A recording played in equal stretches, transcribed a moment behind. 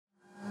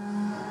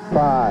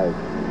5,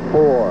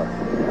 4,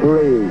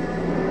 3,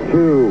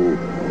 2,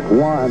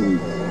 1,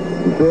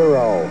 0.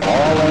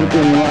 All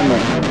engine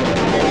running.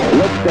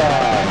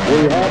 Liftoff. We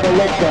have a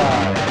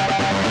liftoff.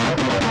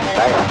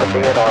 Nice to be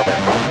in orbit.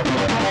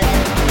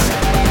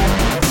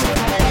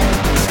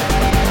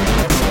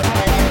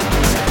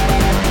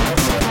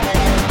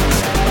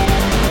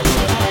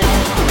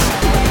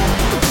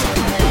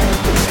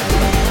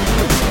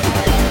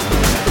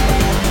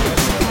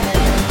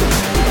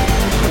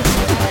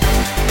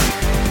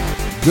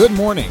 Good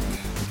morning,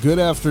 good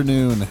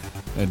afternoon,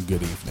 and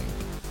good evening.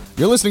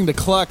 You're listening to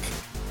Cluck,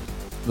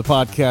 the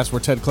podcast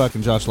where Ted Cluck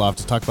and Josh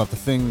Loftus talk about the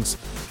things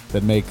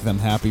that make them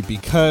happy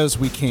because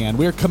we can.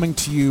 We're coming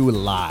to you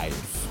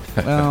live.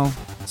 Well,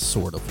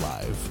 sort of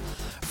live.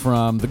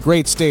 From the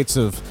great states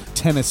of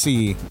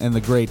Tennessee and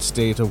the great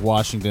state of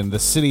Washington, the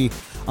city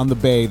on the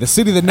bay, the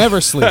city that never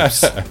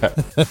sleeps.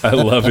 I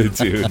love it,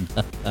 dude.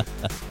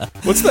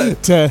 What's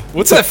that?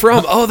 What's that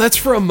from? Oh, that's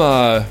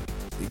from...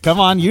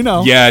 Come on, you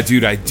know. Yeah,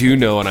 dude, I do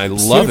know, and I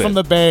love City it. from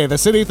the bay, the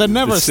city that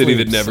never sleeps. The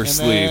city that never and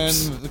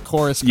sleeps. Then the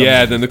chorus comes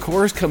Yeah, in. then the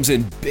chorus comes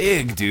in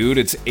big, dude.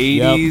 It's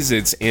 80s,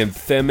 It's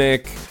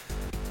anthemic.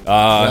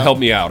 Help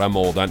me out. I'm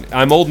old.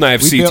 I'm old and I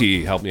have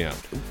CTE. Help me out.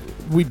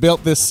 We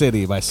built this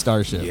city by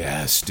Starship.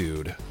 Yes,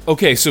 dude.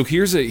 Okay, so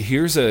here's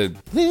a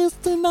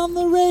Listen on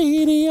the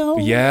radio.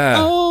 Yeah.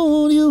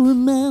 Oh, you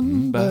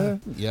remember.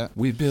 Yeah.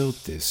 We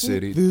built this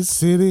city. This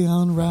city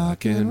on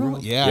rock and roll.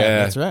 Yeah,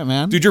 that's right,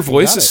 man. Dude, your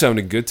voice is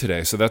sounding good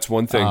today, so that's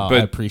one thing. Oh,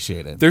 but I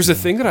appreciate it. There's a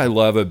thing that I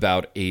love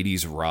about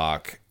 80s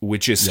rock,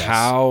 which is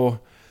how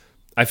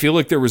I feel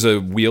like there was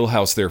a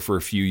wheelhouse there for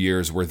a few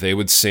years where they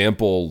would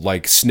sample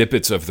like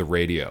snippets of the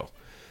radio.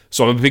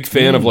 So I'm a big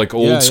fan of like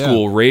old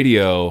school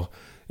radio.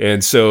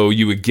 And so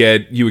you would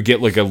get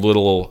like a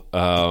little,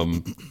 a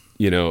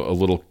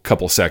little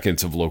couple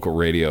seconds of local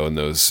radio in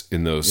those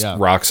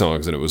rock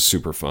songs, and it was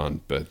super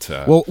fun. But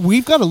well,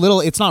 we've got a little.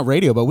 It's not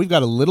radio, but we've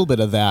got a little bit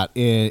of that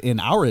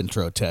in our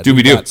intro, Ted. Dude,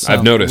 we do.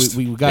 I've noticed.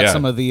 We've got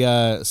some of the.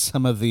 I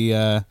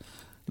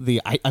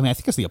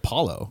think it's the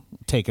Apollo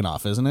taken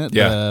off, isn't it?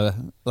 Yeah.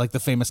 Like the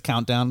famous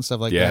countdown and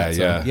stuff like that.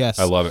 that. So, yes,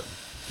 I love it.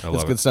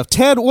 That's good stuff.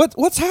 Ted,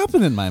 what's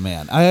happening, my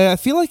man? I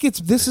feel like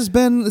this has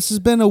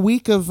been a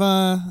week of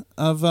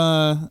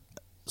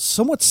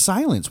somewhat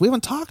silence. We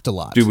haven't talked a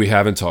lot. Dude, we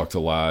haven't talked a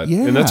lot.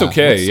 Yeah, and that's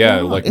okay.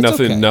 Yeah, like it's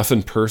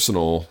nothing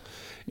personal.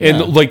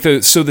 And like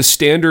the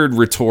standard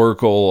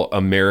rhetorical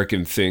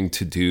American thing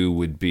to do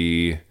would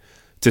be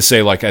to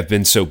say like I've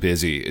been so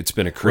busy. It's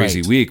been a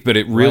crazy week, but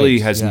it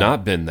really has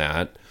not been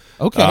that.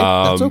 Okay,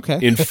 that's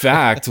okay. In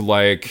fact,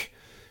 like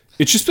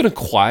it's just been a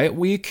quiet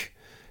week,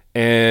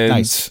 and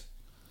nice.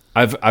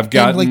 I've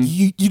gotten like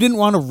you didn't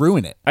want to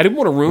ruin it. I didn't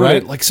want to ruin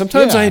it. Like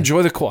sometimes I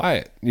enjoy the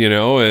quiet,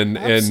 and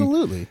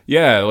absolutely.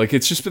 And like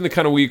it's just been the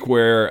kind of week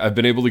where I've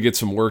been able to get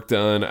some work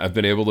done. I've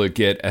been able to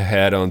get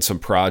ahead on some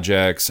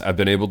projects. I've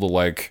been able to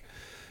like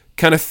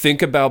kind of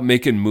think about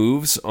making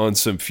moves on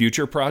some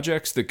future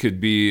projects that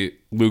could be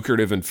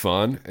lucrative and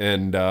fun.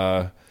 And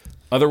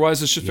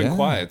otherwise, it's just been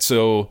quiet.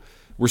 So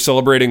we're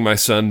celebrating my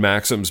son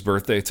Maxim's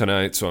birthday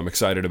tonight, so I'm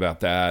excited about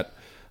that.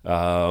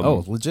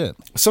 Legit.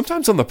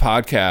 Sometimes on the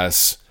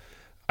podcast,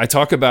 I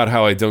talk about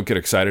how I don't get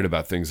excited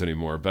about things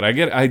anymore, but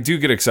I do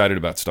get excited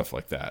about stuff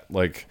like that,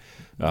 like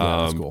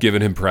cool.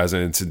 Giving him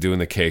presents and doing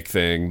the cake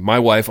thing. My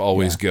wife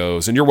always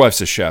goes, and your wife's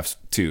a chef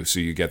too,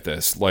 so you get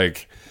this.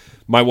 Like,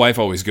 my wife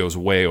always goes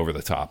way over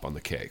the top on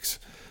the cakes.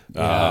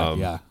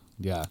 Yeah.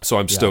 So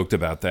I'm stoked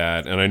about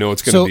that, and I know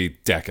it's going to be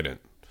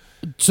decadent.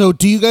 So,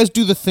 do you guys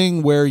do the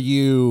thing where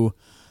you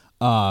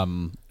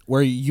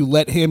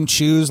let him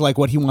choose like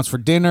what he wants for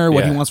dinner,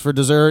 what he wants for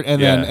dessert,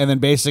 and then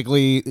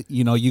basically,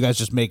 you guys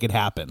just make it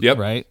happen. Yep,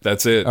 right.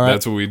 That's it. Right.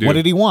 That's what we do. What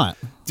did he want,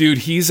 dude?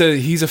 He's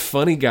a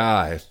funny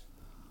guy,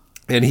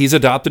 and he's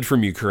adopted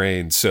from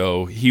Ukraine,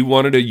 so he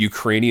wanted a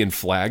Ukrainian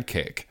flag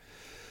cake.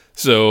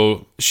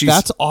 So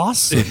that's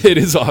awesome. It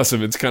is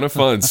awesome. It's kind of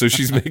fun. So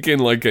she's making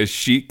like a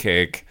sheet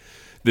cake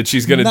that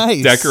she's going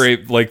to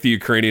decorate like the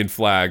Ukrainian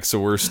flag. So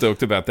we're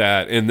stoked about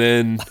that. And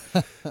then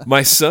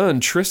my son,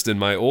 Tristan,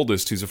 my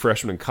oldest, who's a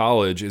freshman in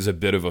college, is a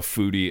bit of a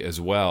foodie as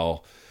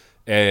well.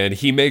 And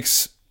he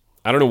makes,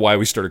 I don't know why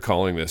we started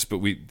calling this,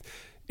 but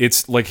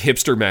it's like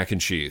hipster mac and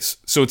cheese.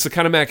 So it's the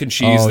kind of mac and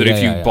cheese that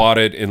if you bought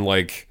it in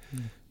like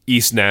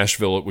East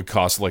Nashville, it would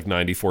cost like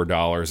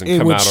 $94 and it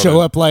come would out it'd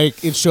show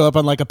up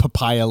on like a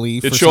papaya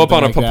leaf. It'd show up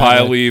on a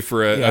papaya leaf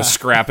or a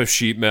scrap of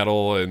sheet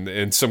metal,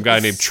 and some guy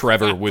named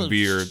Trevor would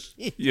be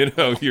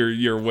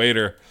your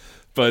waiter.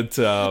 But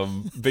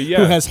yeah,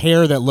 who has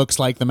hair that looks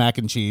like the mac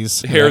and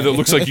cheese? Hair that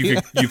looks like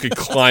you could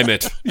climb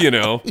it,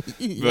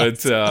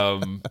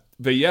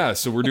 But yeah,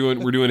 so we're doing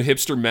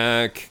hipster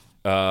mac,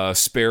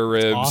 spare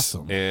ribs,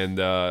 and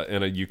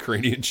a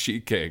Ukrainian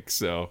sheet cake.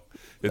 So.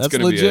 It's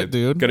That's legit,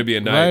 dude. Gonna be a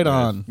night. Right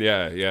on.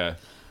 Yeah.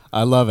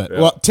 I love it.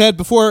 Yeah. Well, Ted,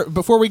 before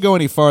we go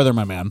any farther,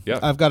 my man,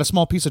 I've got a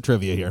small piece of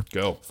trivia here.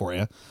 Go for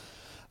you.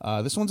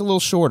 This one's a little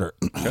shorter.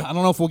 Okay. I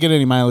don't know if we'll get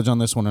any mileage on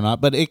this one or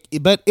not, but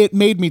it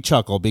made me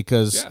chuckle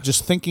because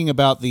just thinking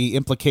about the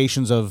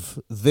implications of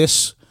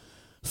this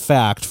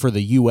fact for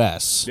the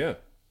U.S. Yeah.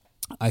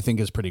 I think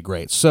is pretty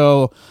great.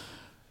 So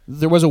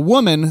there was a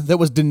woman that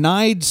was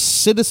denied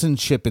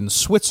citizenship in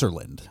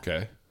Switzerland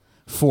Okay.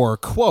 for,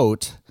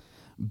 quote,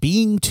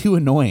 being too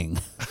annoying.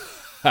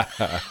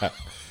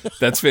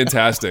 That's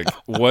fantastic.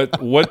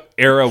 What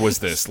era was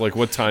this? Like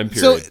what time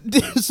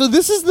period? So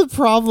this is the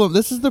problem.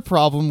 This is the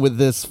problem with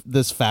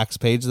this facts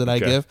page that I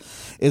give,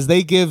 is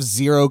they give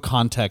zero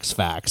context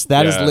facts.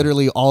 That is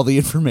literally all the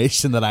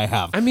information that I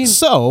have. I mean,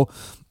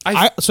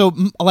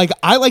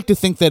 I like to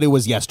think that it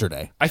was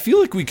yesterday. I feel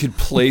like we could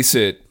place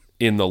it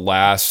in the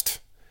last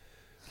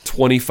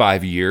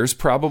 25 years,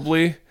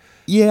 probably.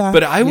 Yeah,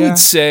 but I would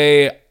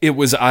say it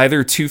was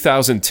either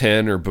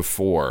 2010 or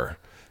before.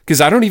 Because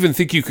I don't even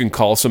think you can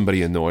call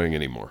somebody annoying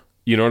anymore.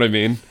 You know what I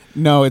mean?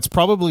 No, it's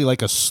probably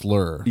like a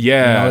slur.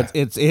 Yeah.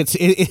 You know,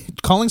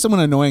 it's calling someone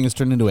annoying has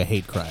turned into a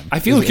hate crime. I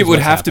feel like it would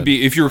have to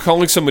be, if you were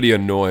calling somebody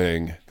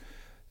annoying,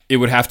 it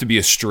would have to be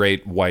a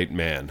straight white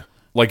man.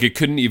 Like it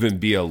couldn't even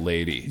be a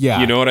lady.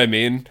 Yeah. You know what I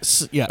mean?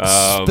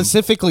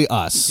 Specifically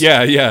us.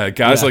 Yeah.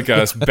 Guys like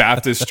us,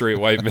 Baptist straight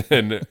white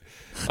men.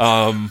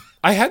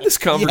 I had this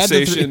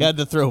conversation. You had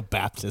to throw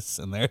Baptists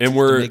in there and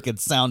to make it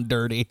sound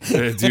dirty.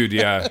 Dude,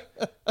 yeah.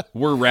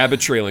 We're rabbit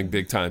trailing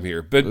big time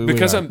here. But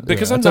because I'm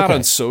not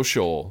on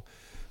social,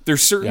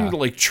 there's certain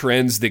like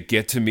trends that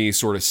get to me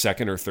sort of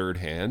second or third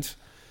hand.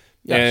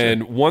 Yeah,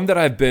 and one that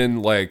I've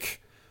been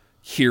like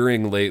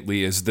hearing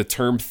lately is the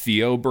term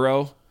Theo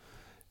bro.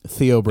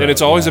 Theo bro. And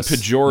it's always a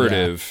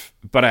pejorative.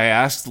 But I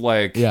asked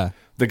the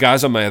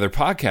guys on my other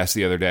podcast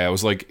the other day, I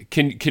was like,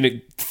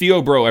 can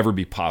Theo bro ever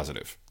be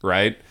positive?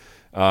 Right?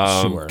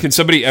 Can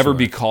somebody ever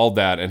be called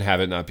that and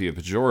have it not be a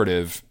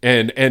pejorative?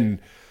 And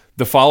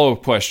the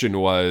follow-up question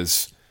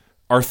was,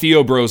 are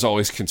Theo bros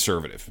always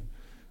conservative?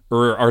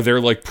 Or are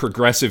there like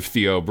progressive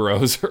Theo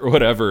bros or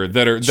whatever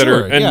that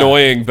are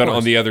annoying but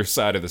on the other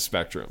side of the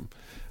spectrum?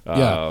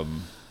 I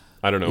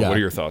don't know. What are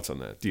your thoughts on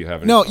that? Do you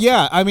have any? No,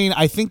 I mean,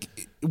 I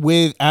think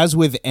with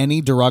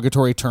any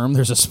derogatory term,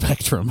 there's a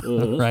spectrum,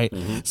 right?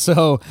 Mm-hmm.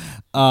 So,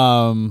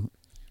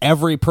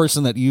 every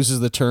person that uses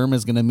the term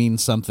is going to mean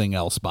something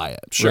else by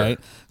it, right?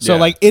 So,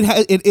 like,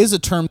 it is a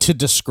term to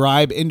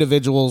describe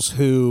individuals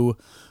who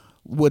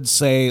would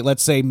say,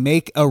 let's say,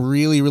 make a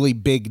really, really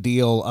big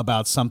deal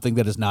about something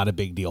that is not a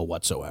big deal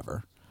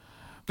whatsoever.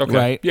 Okay.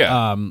 Right.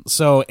 Yeah.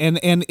 So, and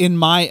in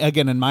my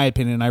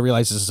opinion, I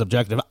realize this is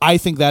subjective. I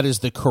think that is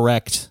the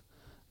correct.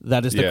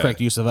 That is the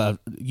correct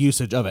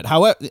usage of it.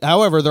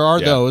 However, there are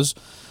those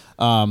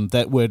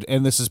that would,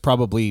 and this is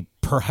probably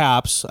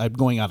perhaps, I'm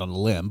going out on a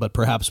limb, but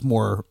perhaps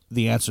more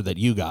the answer that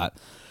you got,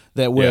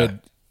 that would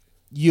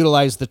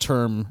utilize the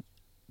term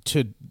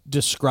to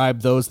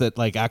describe those that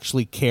like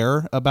actually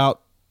care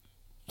about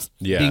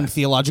being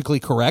theologically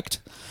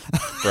correct.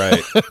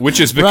 Right. Which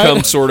has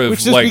become sort of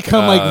which has like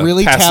become like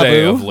really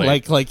taboo.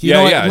 Like you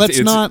know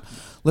what?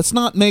 Let's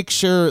not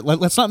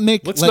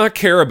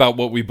care about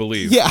what we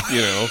believe. Yeah.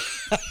 You know.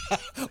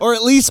 or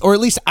at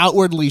least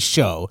outwardly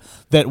show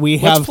that we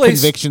have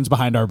convictions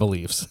behind our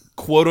beliefs.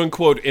 Quote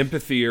unquote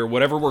empathy or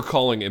whatever we're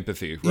calling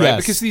empathy, right?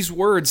 Yes. Because these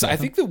words, I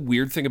think the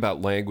weird thing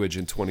about language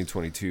in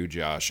 2022,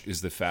 Josh,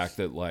 is the fact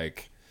that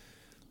like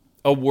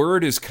a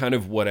word is kind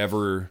of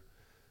whatever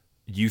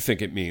you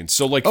think it means.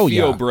 So like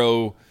Theo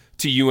bro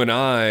to you and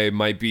I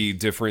might be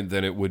different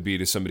than it would be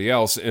to somebody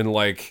else. And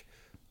like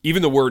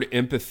even the word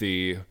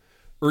empathy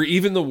or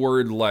even the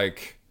word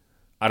like,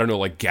 I don't know,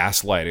 like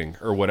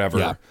gaslighting or whatever.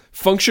 Yeah.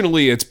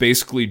 Functionally, it's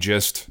basically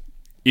just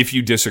if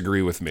you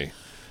disagree with me,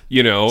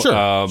 you know,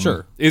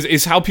 sure.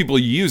 Is how people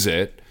use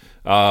it.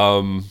 I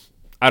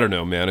don't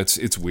know, man.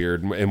 It's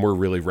weird. And we're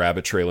really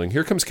rabbit trailing.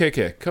 Here comes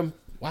KK. Come.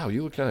 Wow,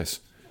 you look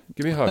nice.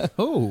 Give me a hug.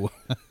 Oh.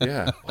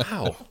 Yeah.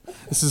 Wow.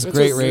 This is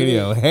great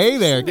radio. Hey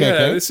there, KK.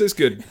 Yeah, this is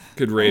good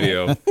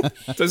radio.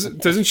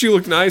 Doesn't she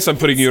look nice? I'm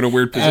putting you in a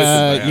weird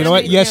position. You know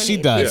what? Yes, she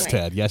does,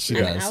 Ted. Yes, she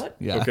does. Out?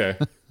 Yeah. Okay.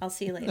 I'll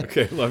see you later.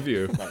 Okay, love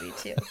you. Love you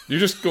too. You're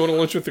just going to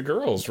lunch with the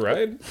girls,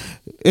 right?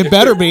 It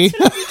better be.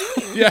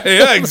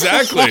 Yeah,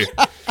 exactly.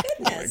 Goodness.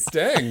 Like,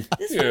 dang.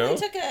 This really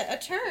took a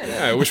turn.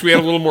 Yeah, I wish we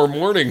had a little more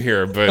morning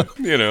here, but,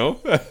 you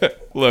know,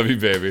 love you,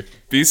 baby.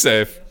 Be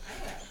safe.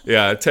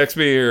 Yeah, text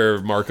me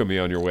or mark me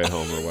on your way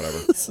home or whatever.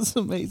 This is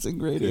amazing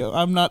radio.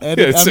 I'm not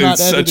editing. I'm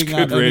not editing such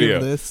good radio.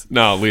 This.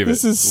 No, leave it.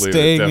 This is leave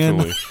staying it,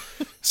 definitely. in.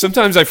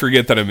 Sometimes I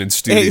forget that I'm in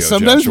studio. Hey,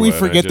 sometimes Joshua, we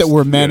forget that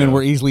we're men and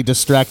we're easily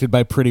distracted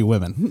by pretty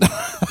women.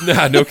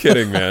 Nah, no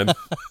kidding, man.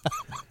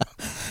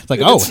 It's like,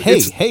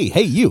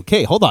 hey, you.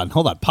 Okay, hold on,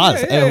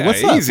 pause. Yeah,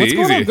 what's up? Easy, what's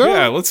going on, girl?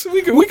 Yeah,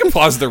 we can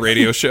pause the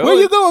radio show. Where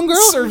you going, girl?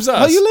 It serves us.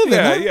 How you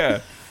living?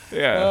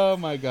 Yeah. Oh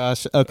my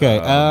gosh. Okay.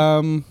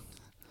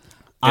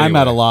 I'm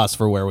at a loss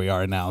for where we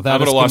are now. I'm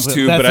at a loss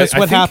too, but that's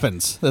what think,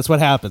 happens. That's what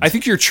happens. I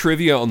think your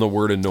trivia on the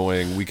word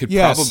annoying, we could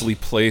probably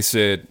place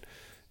it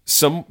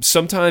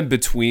sometime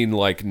between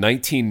like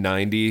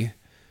 1990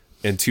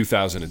 and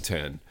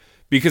 2010.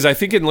 Because I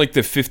think in like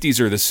the 50s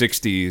or the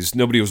 60s,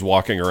 nobody was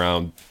walking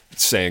around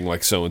saying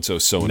like so-and-so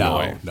so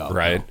annoying,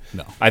 right?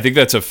 No. I think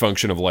that's a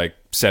function of like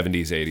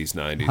 70s, 80s,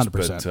 90s.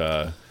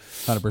 100%.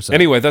 100%.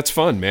 Anyway, that's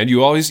fun, man.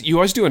 You always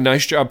do a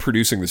nice job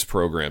producing this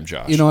program,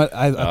 Josh. You know what?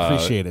 I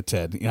appreciate it,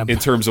 Ted. In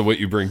terms of what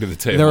you bring to the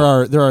table.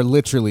 There are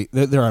literally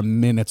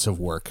minutes of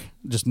work,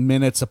 just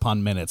minutes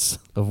upon minutes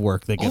of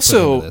work that get put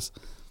into this.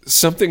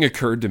 Something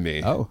occurred to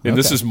me, and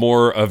this is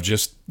more of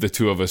just the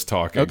two of us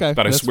talking. Okay,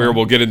 but I swear fine.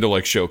 we'll get into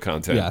like show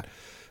content. Yeah.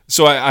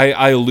 So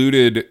I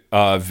alluded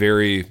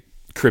very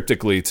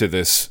cryptically to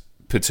this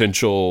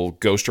potential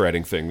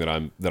ghostwriting thing that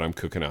I'm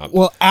cooking up.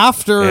 Well,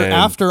 after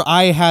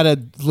I had a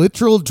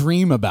literal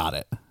dream about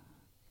it.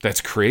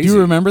 That's crazy. Do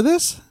you remember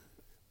this?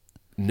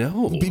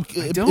 No,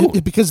 I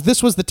don't. Because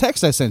this was the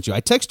text I sent you.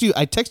 I sent you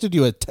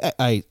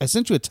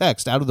a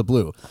text out of the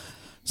blue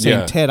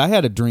saying, Ted, I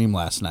had a dream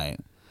last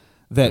night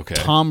that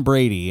Tom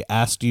Brady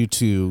asked you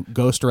to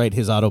ghostwrite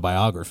his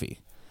autobiography.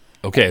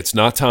 Okay, it's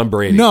not Tom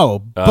Brady. No,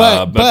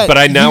 but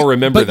I now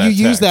remember that. But you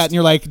use text. that and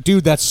you're like,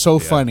 dude, that's so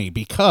funny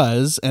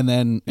because, and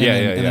then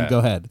go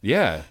ahead.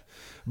 Yeah.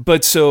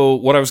 But so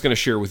what I was going to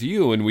share with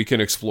you, and we can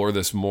explore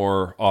this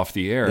more off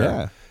the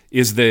air,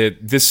 is that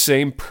this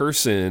same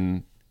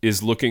person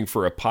is looking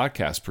for a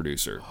podcast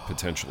producer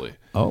potentially.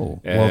 Oh,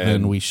 well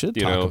then we should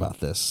talk about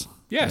this.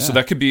 Yeah, so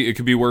it could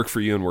be work for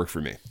you and work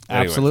for me.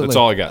 Absolutely, anyway, that's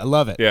all I got. I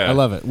love it. Yeah, I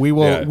love it. We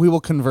will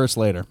converse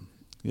later.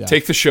 Yeah.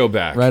 Take the show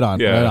back. Right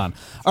on.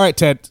 All right,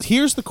 Ted.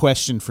 Here's the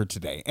question for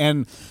today,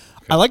 and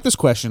I like this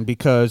question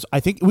because I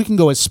think we can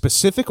go as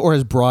specific or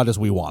as broad as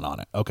we want on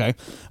it. Okay,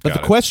 but the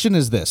question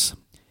is this: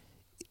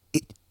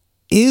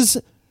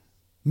 Is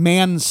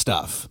man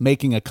stuff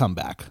making a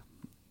comeback?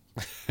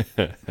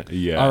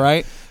 Yeah. All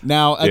right.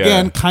 Now,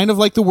 again, kind of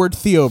like the word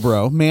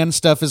Theobro, man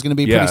stuff is going to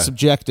be pretty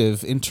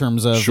subjective in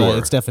terms of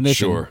its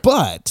definition. Sure.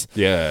 But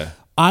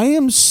I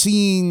am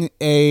seeing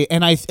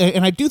and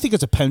I do think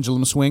it's a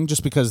pendulum swing,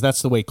 just because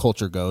that's the way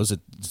culture goes.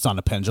 It's on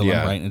a pendulum,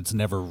 right? And it's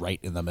never right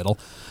in the middle.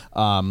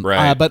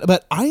 Right.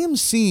 But I am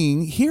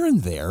seeing here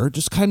and there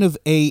just kind of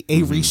a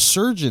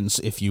resurgence,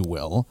 if you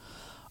will,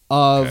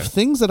 of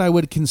things that I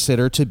would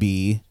consider to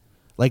be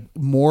like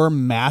more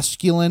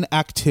masculine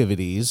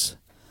activities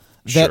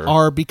that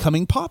are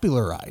becoming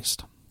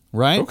popularized,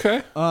 right?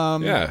 Okay.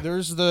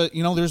 There's the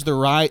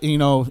right,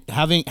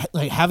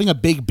 having a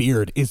big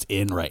beard is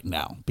in right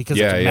now because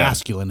it's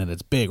masculine and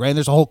it's big, right? And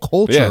there's a whole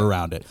culture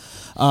around it.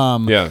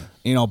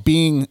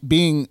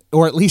 Being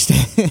or at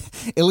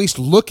least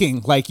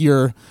looking like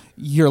you're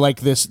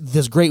like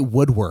this great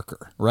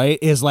woodworker, right?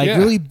 Is like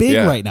really big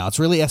right now. It's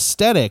really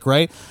aesthetic,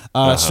 right?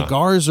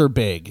 Cigars are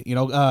big.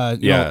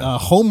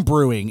 Home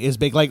brewing is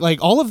big.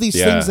 Like all of these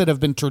things that have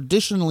been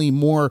traditionally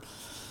more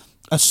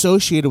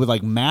associated with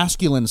like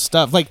masculine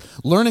stuff, like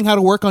learning how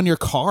to work on your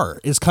car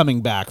is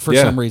coming back for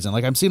some reason.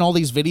 Like I'm seeing all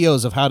these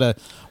videos of how to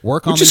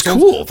work on these things.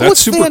 Cool. That's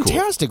super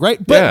fantastic, cool.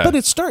 Right?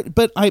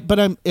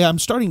 I'm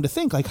starting to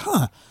think like,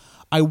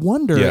 I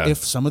wonder if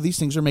some of these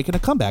things are making a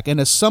comeback. And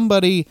as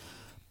somebody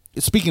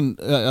speaking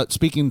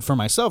for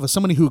myself, as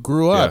somebody who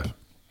grew up,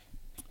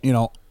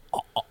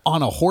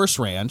 on a horse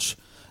ranch,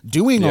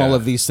 doing all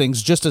of these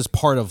things just as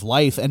part of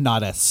life and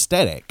not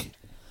aesthetic,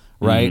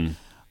 right? Mm-hmm.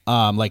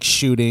 Like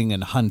shooting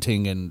and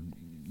hunting and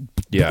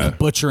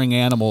butchering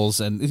animals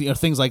and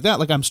things like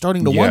that. Like I'm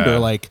starting to wonder,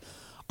 like,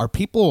 are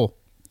people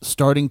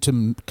starting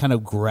to kind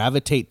of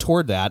gravitate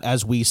toward that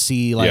as we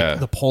see like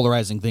the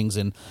polarizing things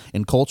in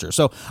culture?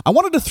 So I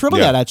wanted to throw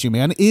that at you,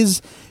 man.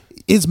 Is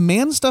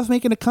man stuff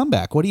making a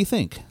comeback? What do you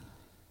think?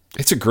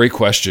 It's a great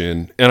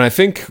question. And I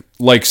think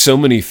like so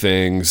many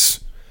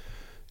things,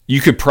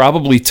 you could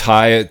probably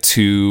tie it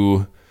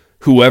to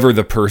whoever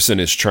the person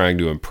is trying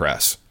to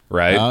impress.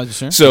 Right.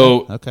 Sure.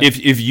 So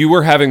if you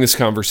were having this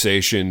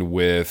conversation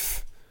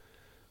with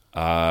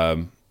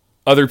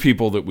other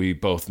people that we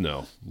both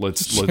know,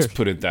 let's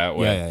put it that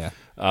way.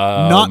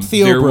 Not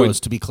Theo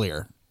Bros, to be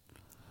clear.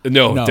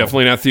 No,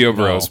 definitely not Theo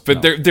Bros.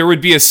 But there would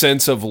be a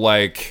sense of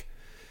like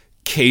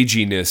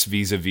caginess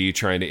vis-a-vis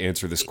trying to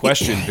answer this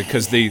question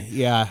because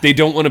they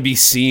don't want to be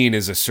seen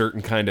as a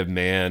certain kind of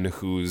man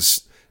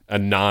who's a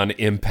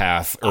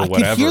non-empath or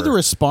whatever. I could hear the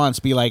response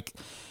be like,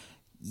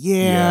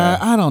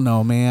 I don't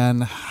know, man.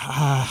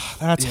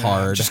 That's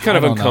hard. Just kind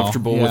of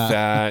uncomfortable with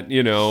that,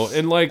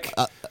 and like,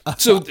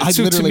 so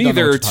to me,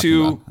 there are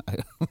two.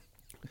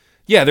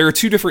 There are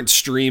two different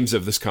streams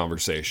of this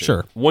conversation.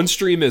 Sure. One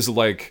stream is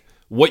like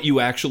what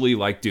you actually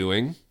like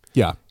doing.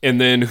 Yeah.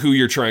 And then who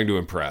you're trying to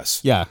impress.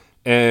 Yeah.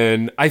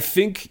 And I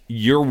think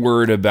your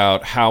word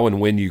about how and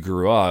when you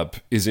grew up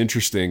is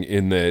interesting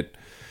in that,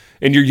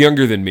 and you're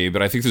younger than me,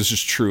 but I think this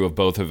is true of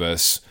both of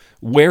us.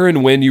 Where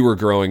and when you were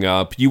growing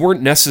up, you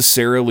weren't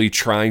necessarily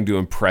trying to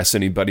impress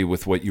anybody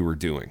with what you were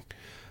doing.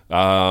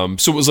 So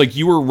it was like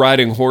you were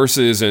riding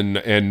horses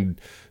and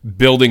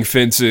building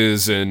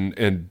fences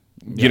and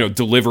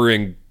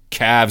delivering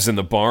calves in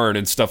the barn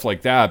and stuff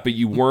like that. But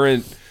you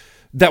weren't.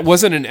 That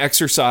wasn't an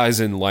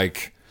exercise in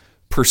like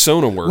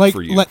persona work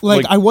for you.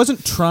 Like I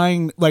wasn't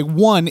trying. Like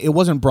one, it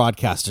wasn't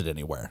broadcasted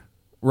anywhere,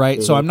 right?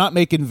 Mm-hmm. So I'm not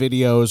making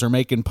videos or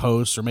making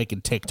posts or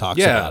making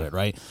TikToks about it,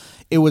 right?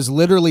 It was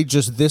literally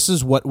just, this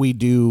is what we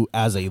do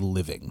as a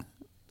living.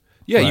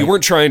 Yeah, right?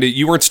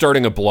 you weren't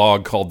starting a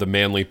blog called The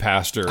Manly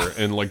Pastor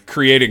and like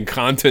creating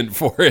content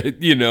for it,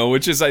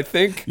 which is, I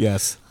think,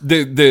 yes,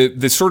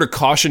 the sort of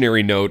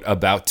cautionary note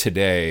about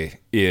today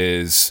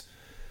is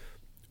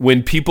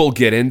when people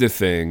get into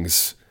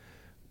things,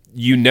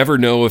 you never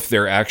know if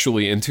they're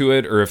actually into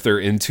it or if they're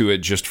into it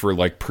just for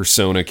like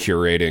persona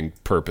curating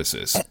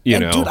purposes,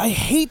 Dude, I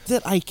hate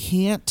that I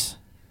can't.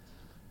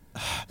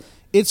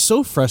 It's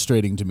so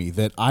frustrating to me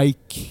that I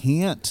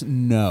can't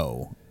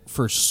know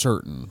for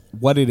certain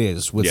what it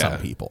is with some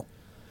people.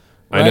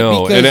 Right? I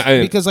know.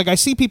 Because like I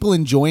see people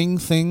enjoying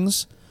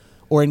things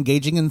or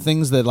engaging in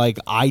things that like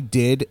I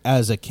did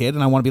as a kid,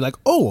 and I want to be like,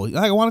 oh,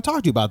 I want to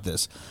talk to you about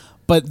this.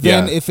 But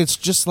then if it's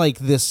just like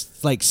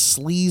this like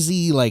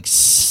sleazy like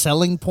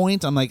selling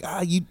point, I'm like,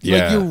 like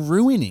you're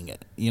ruining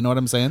it. You know what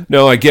I'm saying?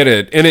 No, I get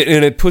it. And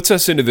it puts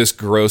us into this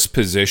gross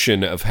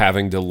position of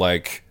having to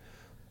like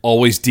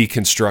always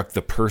deconstruct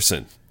the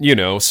person,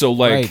 so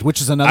like, right,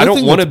 which is another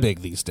thing that's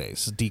big these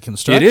days,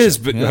 deconstruction. It is,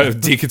 but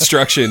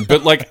deconstruction.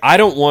 But like, I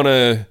don't want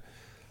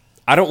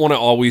to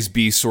always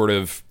be sort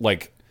of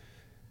like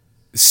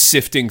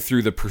sifting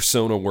through the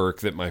persona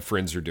work that my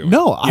friends are doing.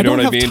 No, I don't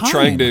have time.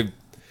 Trying to,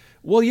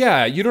 well,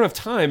 yeah, you don't have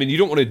time and you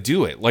don't want to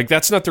do it. Like,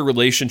 that's not the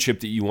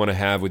relationship that you want to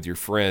have with your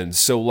friends.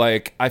 So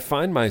like, I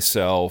find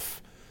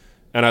myself,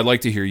 and I'd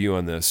like to hear you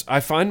on this,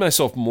 I find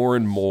myself more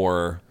and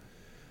more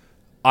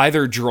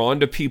either drawn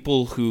to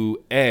people who,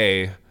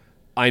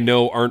 I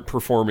know aren't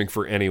performing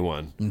for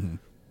anyone. Mm-hmm.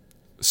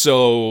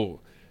 So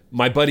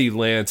my buddy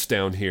Lance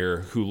down here,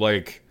 who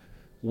like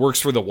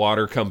works for the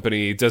water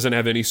company, doesn't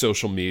have any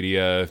social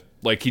media,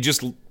 like he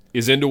just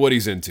is into what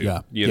he's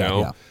into,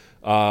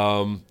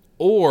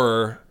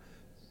 or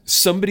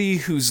somebody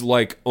who's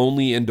like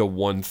only into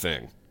one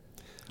thing.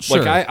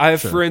 Sure, like I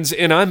have friends,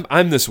 and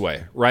I'm this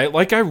way, right?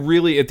 Like I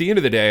really, at the end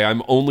of the day,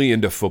 I'm only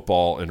into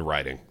football and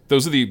writing.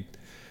 Those are the...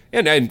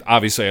 And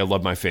obviously I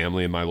love my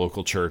family and my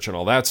local church and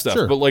all that stuff.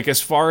 Sure. But like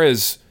as far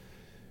as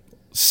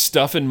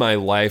stuff in my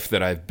life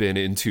that I've been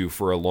into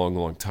for a long,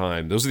 long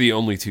time, those are the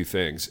only two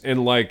things.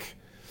 And like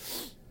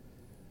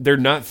they're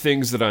not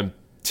things that I'm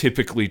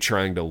typically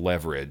trying to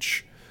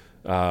leverage.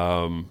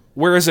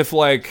 Whereas if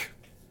like,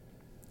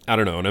 I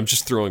don't know, and I'm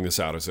just throwing this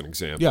out as an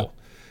example. Yeah.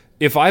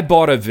 If I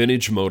bought a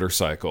vintage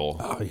motorcycle,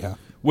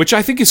 which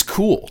I think is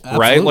cool,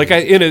 right? Like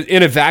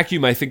in a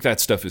vacuum, I think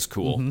that stuff is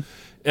cool. Mm-hmm.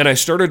 And I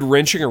started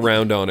wrenching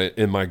around on it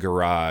in my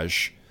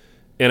garage.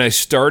 And I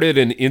started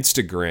an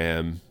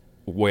Instagram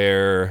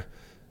where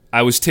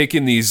I was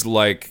taking these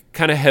like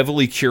kind of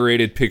heavily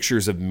curated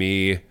pictures of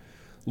me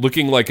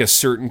looking like a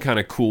certain kind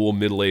of cool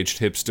middle-aged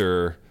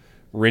hipster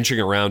wrenching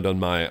around on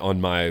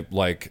my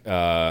like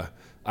I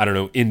don't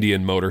know,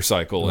 Indian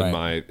motorcycle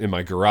in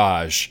my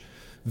garage.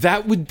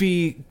 That would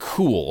be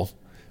cool,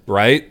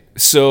 right?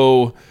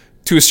 So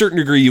to a certain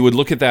degree you would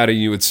look at that and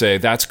you would say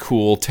that's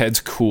cool,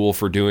 Ted's cool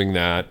for doing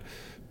that.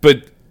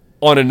 But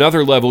on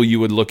another level, you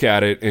would look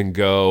at it and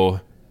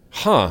go,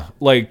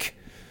 like,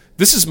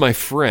 this is my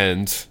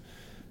friend.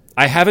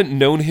 I haven't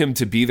known him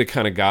to be the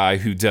kind of guy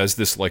who does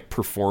this, like,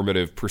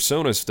 performative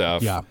persona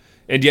stuff. Yeah.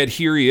 And yet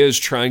here he is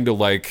trying to,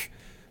 like,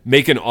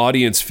 make an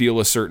audience feel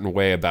a certain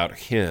way about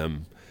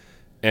him.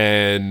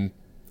 And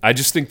I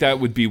just think that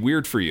would be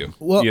weird for you,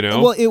 Well,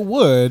 it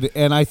would.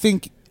 And I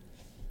think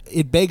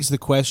it begs the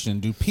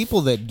question, do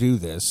people that do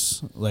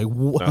this, like...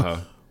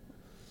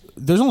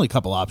 There's only a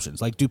couple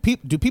options. Like, do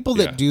people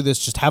that do this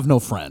just have no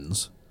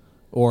friends,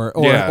 or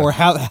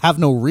have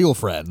no real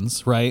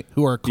friends, right?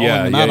 Who are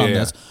calling them out on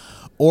this,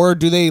 or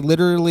do they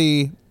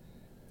literally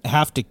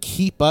have to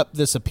keep up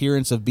this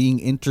appearance of being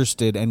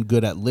interested and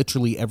good at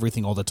literally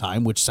everything all the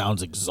time, which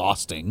sounds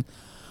exhausting?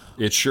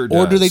 It sure does.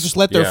 Or do they just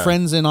let their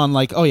friends in on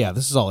like, oh yeah,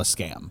 this is all a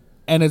scam,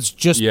 and it's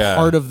just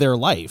part of their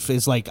life?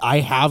 Is like, I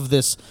have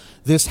this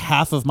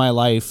half of my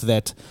life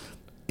that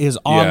is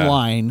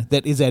online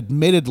that is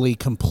admittedly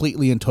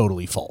completely and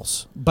totally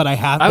false, but I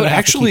have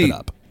to keep it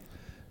up.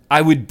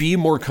 I would be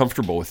more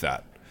comfortable with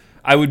that.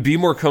 I would be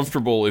more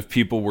comfortable if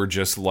people were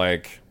just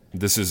like,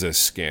 this is a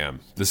scam.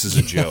 This is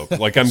a joke.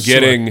 Like I'm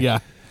getting,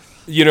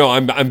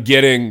 I'm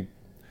getting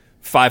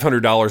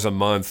 $500 a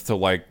month to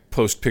like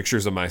post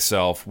pictures of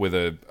myself with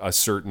a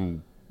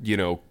certain,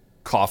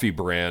 coffee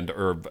brand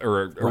or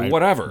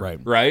whatever.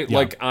 Right. Yeah.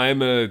 Like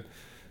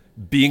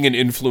being an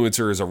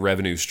influencer is a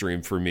revenue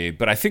stream for me.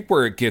 But I think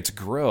where it gets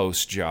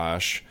gross,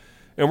 Josh,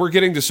 and we're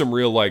getting to some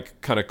real like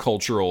kind of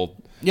cultural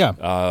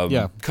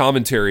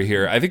commentary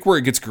here. I think where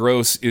it gets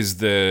gross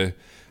is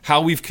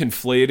how we've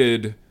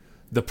conflated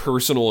the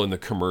personal and the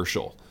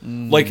commercial.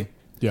 Like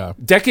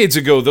decades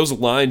ago, those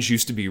lines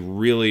used to be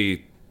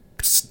really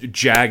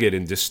jagged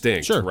and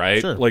distinct,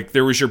 right? Sure. Like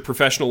there was your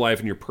professional life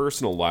and your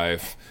personal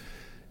life.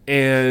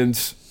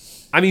 And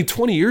I mean,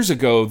 20 years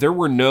ago, there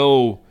were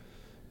no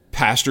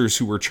pastors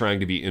who were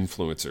trying to be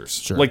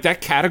influencers. Sure. Like that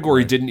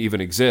category didn't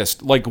even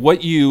exist. Like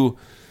what you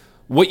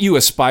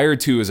aspired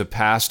to as a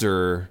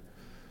pastor,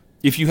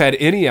 if you had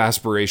any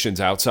aspirations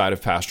outside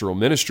of pastoral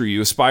ministry,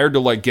 you aspired to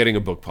like getting a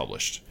book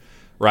published,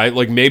 right?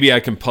 Like maybe I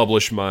can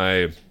publish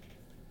my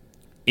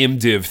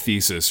MDiv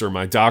thesis or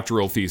my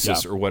doctoral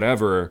thesis or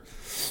whatever,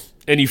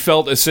 and you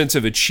felt a sense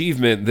of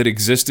achievement that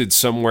existed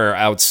somewhere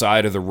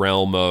outside of the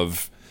realm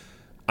of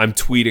I'm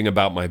tweeting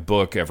about my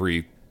book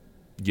every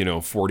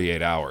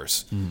 48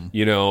 hours,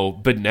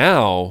 but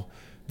now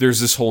there's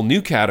this whole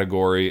new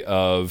category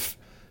of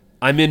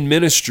I'm in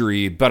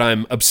ministry, but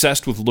I'm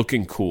obsessed with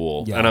looking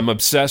cool, and I'm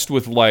obsessed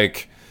with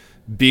like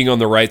being on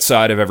the right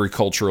side of every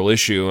cultural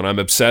issue, and I'm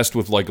obsessed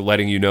with like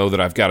letting you know that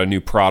I've got a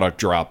new product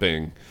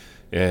dropping,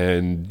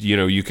 and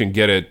you can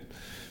get it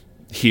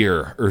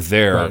here or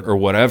there or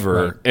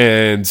whatever.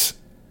 And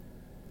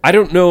I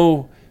don't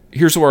know.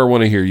 Here's where I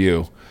want to hear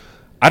you.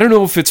 I don't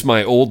know if it's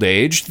my old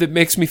age that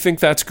makes me think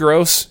that's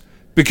gross,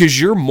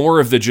 because you're more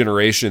of the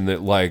generation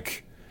that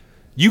like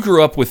you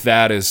grew up with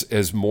that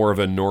as more of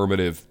a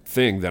normative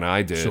thing than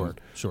I did.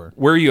 Sure.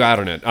 Where are you at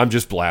on it? I'm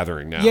just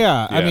blathering now.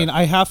 Yeah. I mean,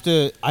 I have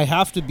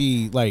to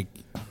be like,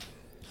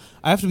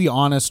 I have to be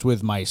honest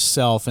with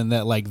myself, and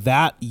that like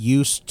that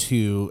used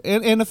to,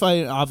 and if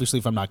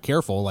I'm not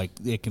careful, like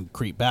it can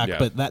creep back,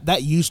 but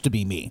that used to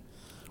be me.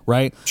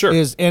 Right. Sure.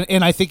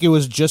 And I think it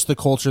was just the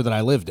culture that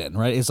I lived in.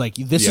 Right. It's like,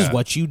 this is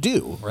what you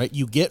do. Right.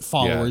 You get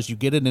followers, you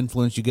get an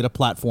influence, you get a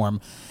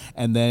platform,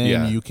 and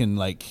then you can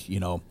like,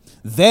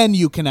 then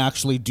you can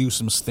actually do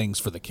some things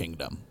for the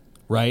kingdom.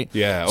 Right.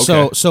 Yeah.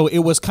 Okay. So it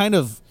was kind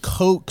of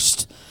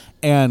coaxed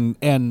and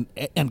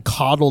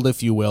coddled,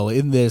 if you will,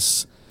 in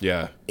this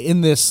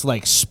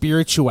like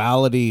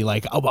spirituality,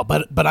 like,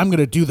 but I'm going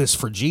to do this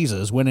for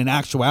Jesus, when in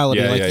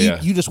actuality,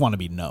 you just want to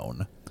be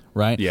known.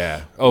 Right.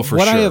 Yeah. Oh, for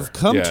what sure. I have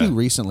come to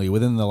recently,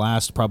 within the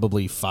last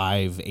probably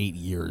 5-8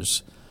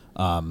 years,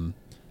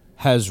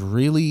 has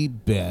really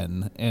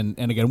been, and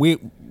again,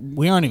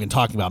 we aren't even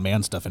talking about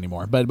man stuff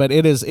anymore, but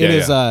it is.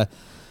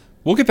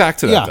 We'll get back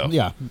to that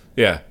though.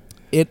 Yeah.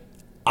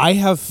 I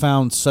have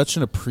found such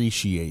an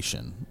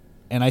appreciation,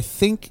 and I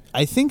think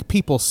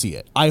people see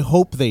it. I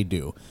hope they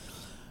do.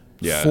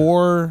 Yeah.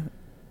 For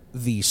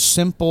the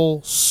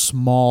simple,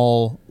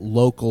 small,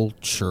 local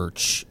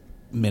church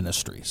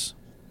ministries.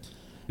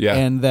 Yeah.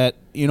 And that,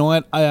 you know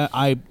what,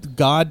 I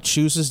God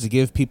chooses to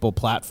give people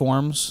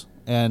platforms,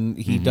 and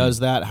he does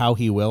that how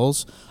he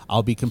wills.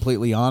 I'll be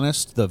completely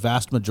honest, the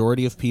vast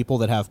majority of people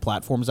that have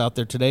platforms out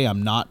there today,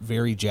 I'm not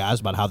very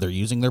jazzed about how they're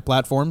using their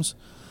platforms.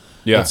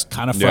 Yeah. It's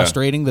kind of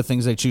frustrating, the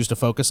things they choose to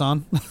focus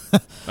on.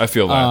 I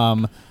feel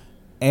that.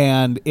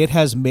 And it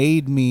has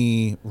made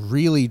me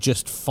really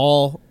just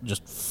fall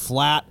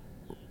flat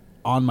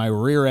on my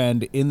rear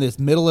end in the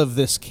middle of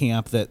this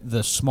camp, that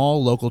the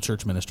small local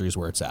church ministry is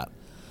where it's at.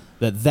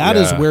 That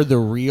is where the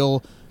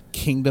real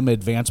kingdom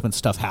advancement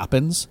stuff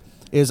happens.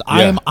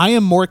 I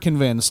am more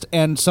convinced,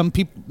 and some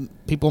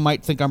people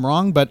might think I'm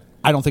wrong, but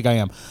I don't think I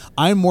am.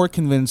 I'm more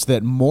convinced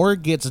that more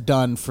gets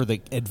done for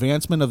the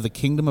advancement of the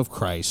kingdom of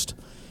Christ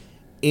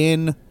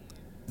in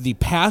the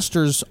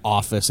pastor's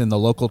office in the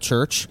local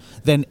church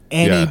than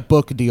any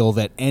book deal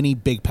that any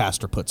big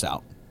pastor puts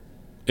out.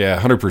 Yeah,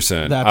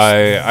 100%.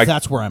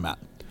 That's where I'm at.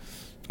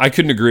 I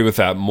couldn't agree with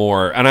that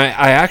more. And I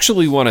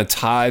actually want to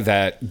tie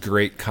that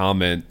great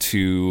comment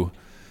to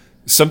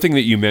something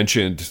that you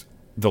mentioned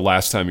the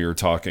last time you were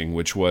talking,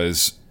 which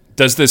was,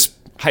 does this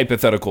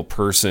hypothetical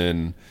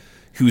person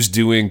who's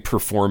doing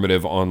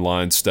performative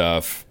online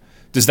stuff,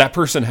 does that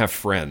person have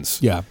friends?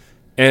 Yeah.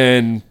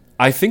 And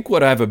I think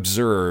what I've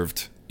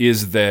observed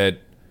is that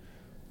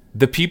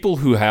the people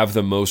who have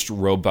the most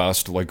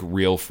robust, like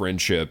real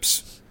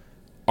friendships,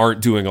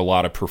 aren't doing a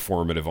lot of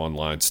performative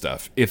online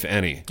stuff, if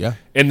any. Yeah.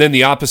 And then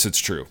the opposite's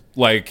true.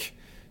 Like,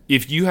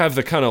 if you have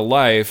the kind of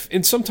life,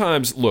 and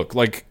sometimes, look,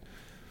 like,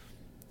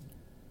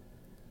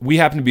 we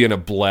happen to be in a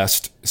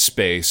blessed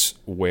space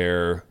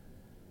where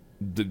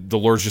the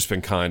Lord's just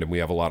been kind, and we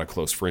have a lot of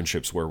close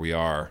friendships where we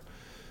are,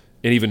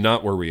 and even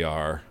not where we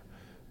are.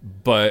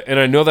 And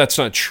I know that's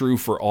not true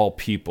for all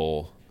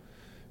people,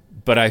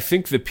 but I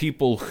think the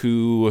people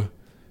who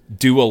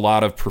do a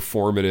lot of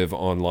performative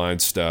online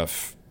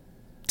stuff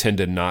tend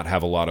to not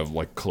have a lot of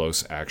like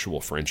close actual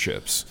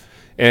friendships.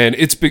 And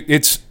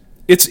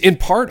it's in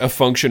part a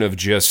function of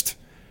just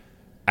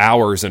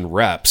hours and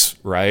reps,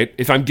 right?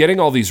 If I'm getting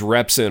all these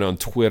reps in on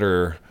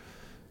Twitter,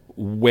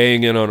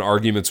 weighing in on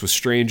arguments with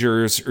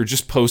strangers, or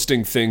just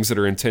posting things that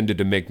are intended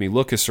to make me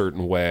look a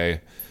certain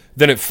way,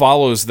 then it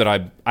follows that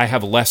I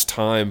have less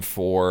time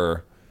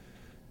for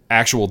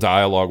actual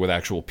dialogue with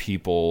actual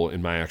people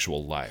in my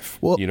actual life.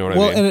 Well, you know what I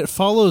mean? And it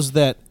follows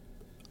that,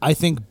 I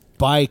think,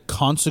 by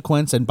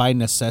consequence and by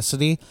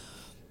necessity,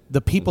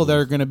 the people that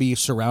are going to be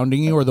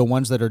surrounding you are the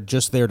ones that are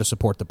just there to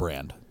support the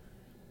brand.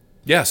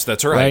 Yes,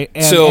 that's right.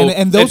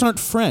 And those aren't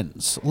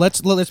friends.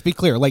 Let's be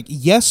clear. Like,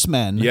 yes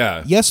men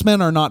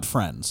are not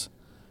friends.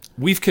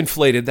 We've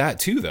conflated that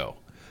too, though.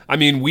 I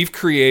mean, we've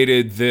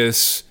created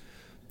this,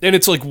 and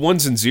it's like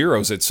ones and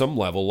zeros at some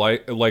level,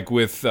 like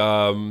with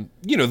the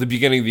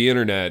beginning of the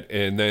internet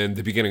and then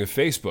the beginning of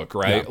Facebook,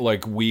 right? Yeah.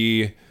 Like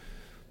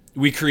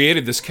we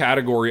created this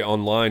category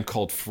online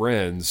called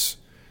friends,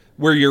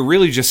 where you're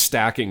really just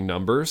stacking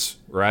numbers,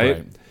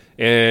 right?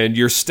 And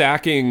you're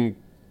stacking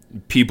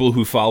people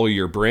who follow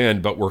your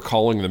brand, but we're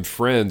calling them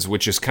friends,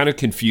 which has kind of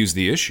confused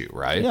the issue,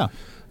 right? Yeah.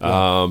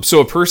 So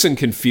a person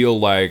can feel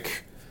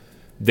like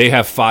they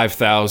have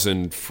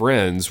 5,000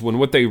 friends when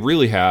what they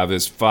really have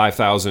is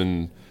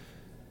 5,000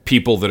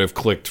 people that have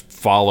clicked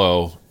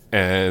follow,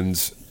 and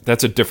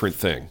that's a different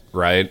thing,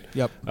 right?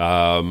 Yep.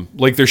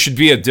 Like there should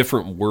be a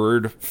different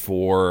word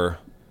for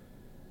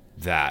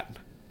that,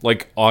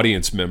 like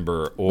audience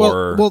member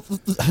or. Well,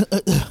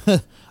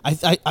 I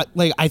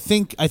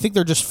think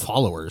they're just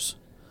followers.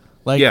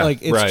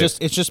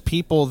 It's just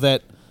people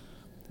that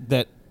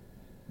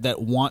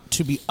want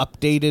to be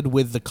updated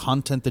with the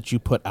content that you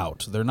put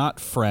out. They're not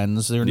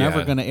friends. They're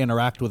never going to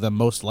interact with them,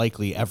 most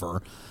likely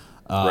ever,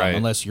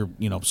 unless you're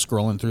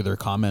scrolling through their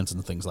comments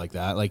and things like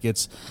that. Like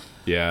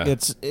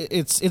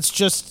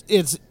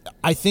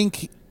I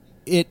think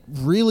it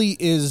really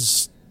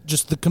is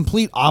just the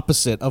complete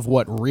opposite of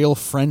what real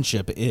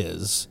friendship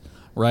is.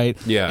 Right.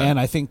 Yeah. And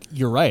I think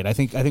you're right. I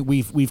think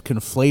we've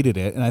conflated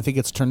it, and I think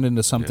it's turned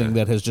into something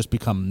that has just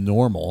become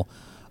normal.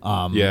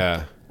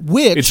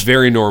 Which it's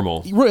very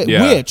normal.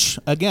 Which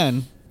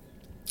again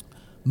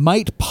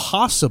might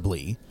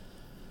possibly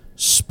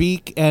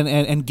speak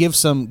and give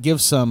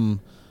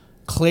some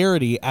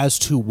clarity as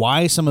to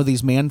why some of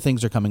these man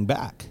things are coming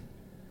back.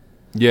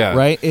 Yeah.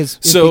 Right. Is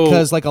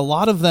because like a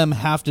lot of them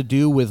have to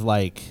do with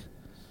like,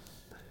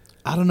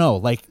 I don't know,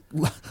 like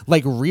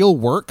real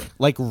work,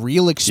 like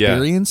real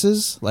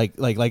experiences, like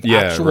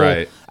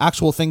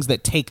actual things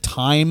that take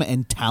time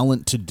and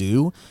talent to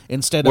do.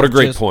 Instead of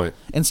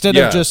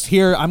just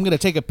here, I'm going to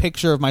take a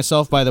picture of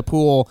myself by the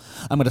pool.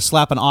 I'm going to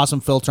slap an awesome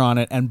filter on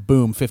it, and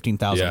boom,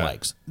 15,000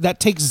 likes. That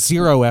takes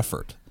zero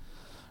effort.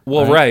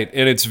 Well, right,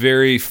 and it's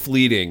very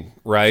fleeting,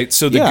 right?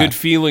 So the good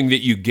feeling that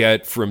you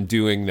get from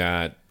doing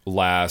that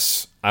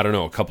lasts, I don't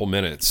know, a couple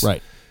minutes,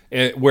 right?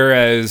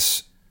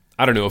 Whereas,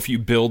 I don't know, if you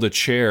build a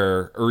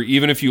chair or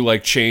even if you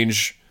like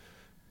change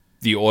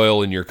the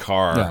oil in your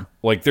car,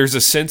 like there's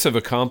a sense of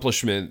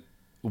accomplishment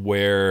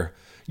where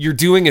you're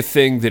doing a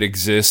thing that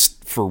exists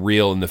for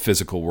real in the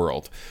physical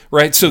world,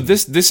 right? So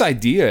this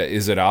idea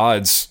is at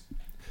odds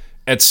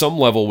at some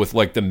level with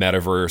like the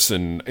metaverse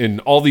and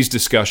all these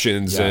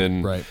discussions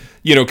and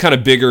kind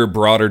of bigger,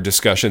 broader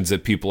discussions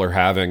that people are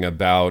having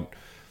about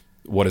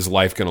what is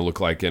life going to look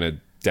like in a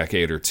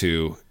decade or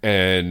two.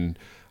 And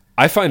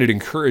I find it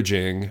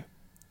encouraging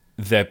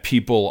that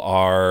people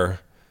are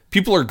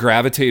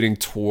gravitating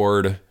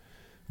toward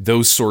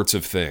those sorts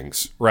of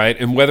things, right?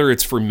 And whether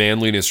it's for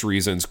manliness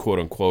reasons, quote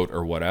unquote,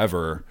 or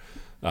whatever,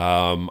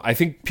 I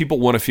think people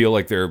want to feel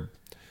like they're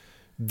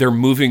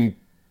moving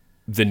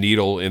the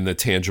needle in the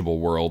tangible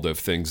world of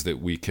things that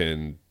we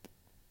can,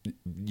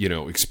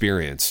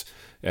 experience.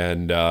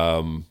 And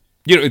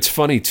it's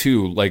funny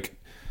too, like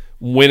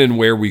when and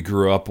where we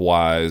grew up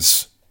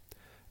wise,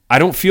 I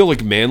don't feel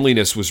like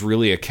manliness was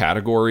really a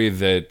category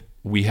that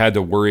we had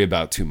to worry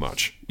about too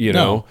much,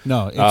 know?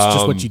 No, it's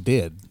just what you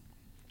did.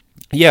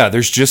 Yeah,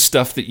 there's just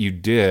stuff that you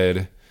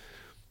did.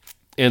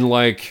 And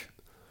like,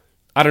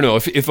 I don't know,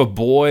 if a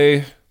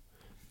boy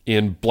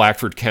in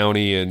Blackford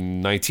County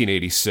in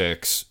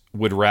 1986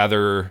 would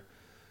rather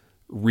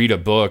read a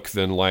book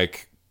than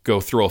like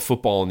go throw a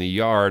football in the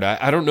yard,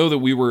 I don't know that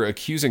we were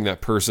accusing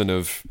that person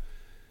of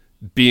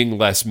being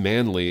less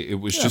manly. It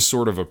was just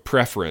sort of a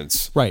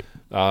preference. Right.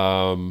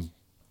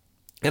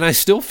 And I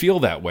still feel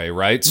that way,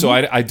 right? So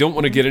I don't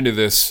want to get into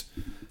this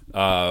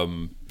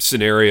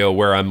scenario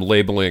where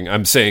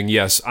I'm saying,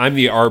 yes, I'm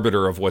the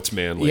arbiter of what's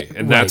manly,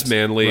 and that's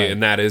manly,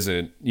 and that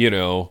isn't,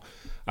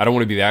 I don't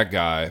want to be that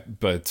guy.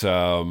 But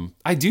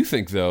I do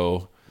think,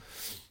 though,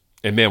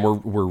 and man,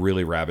 we're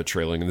really rabbit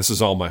trailing, and this is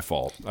all my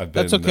fault.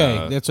 That's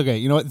okay. That's okay.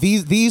 You know what?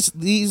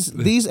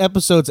 These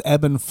episodes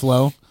ebb and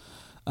flow.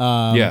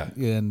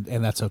 And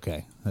that's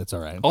okay. That's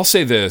all right. I'll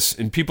say this,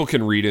 and people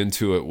can read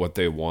into it what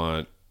they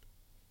want.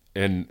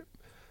 And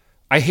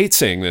I hate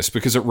saying this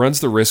because it runs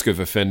the risk of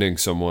offending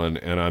someone,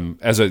 and I'm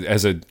as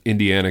a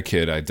Indiana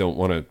kid, I don't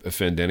want to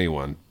offend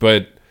anyone,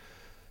 but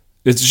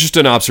it's just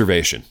an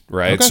observation,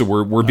 right? Okay. So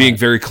we're being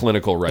very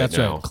clinical now. That's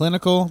right.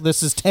 Clinical.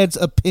 This is Ted's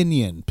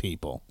opinion,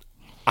 people.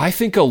 I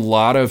think a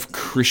lot of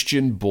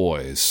Christian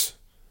boys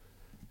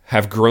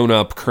have grown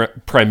up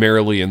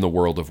primarily in the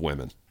world of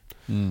women.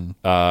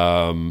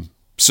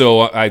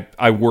 So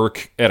I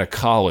work at a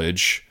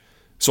college.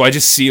 So I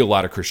just see a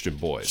lot of Christian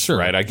boys,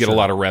 right? I get a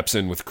lot of reps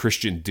in with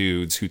Christian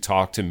dudes who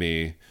talk to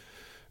me,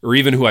 or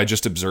even who I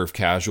just observe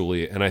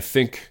casually. And I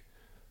think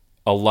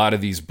a lot of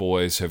these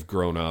boys have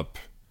grown up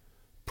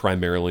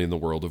primarily in the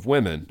world of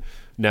women.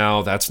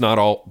 Now, that's not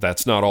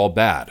all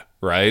bad,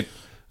 right?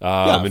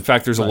 In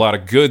fact, there's a lot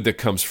of good that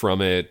comes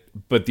from it.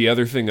 But the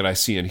other thing that I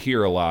see and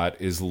hear a lot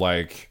is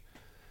like,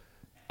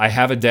 I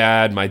have a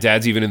dad. My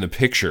dad's even in the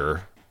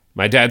picture.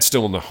 My dad's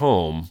still in the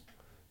home,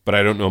 but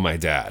I don't know my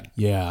dad.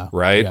 Yeah.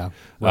 Right? Yeah.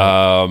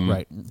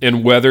 Right.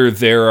 And whether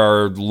there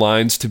are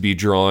lines to be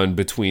drawn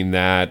between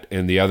that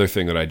and the other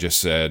thing that I just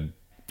said,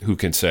 who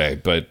can say?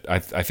 But I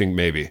think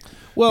maybe.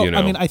 Well,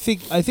 I mean, I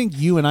think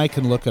you and I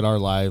can look at our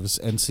lives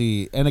and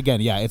see, and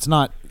again, it's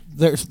not,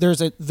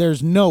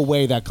 there's no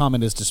way that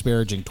comment is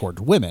disparaging toward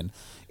women.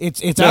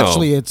 It's No.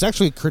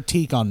 actually a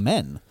critique on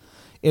men,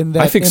 in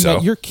that I think so.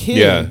 that your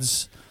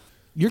kids.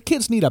 Your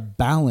kids need a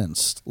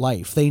balanced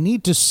life. They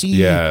need to see.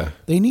 Yeah.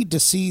 They need to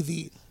see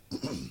the.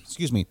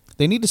 Excuse me.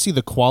 They need to see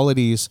the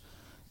qualities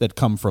that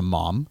come from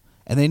mom,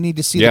 and they need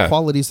to see the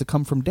qualities that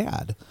come from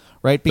dad.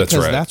 Right,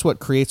 because that's what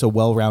creates a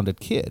well-rounded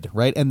kid.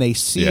 Right, and they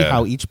see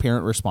how each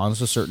parent responds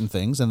to certain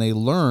things, and they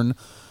learn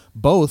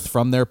both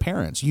from their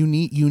parents. You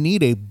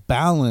need a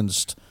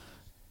balanced.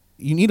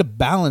 You need a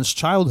balanced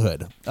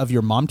childhood of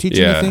your mom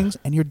teaching you things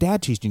and your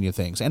dad teaching you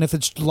things. And if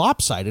it's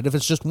lopsided, if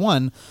it's just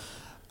one.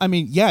 I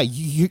mean,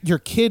 your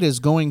kid is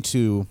going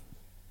to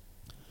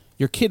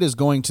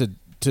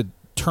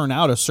turn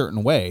out a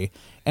certain way,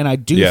 and I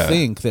do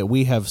think that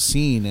we have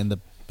seen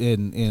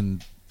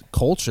in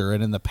culture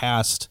and in the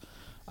past,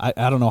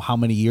 I don't know how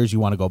many years you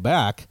want to go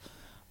back.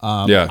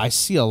 I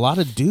see a lot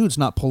of dudes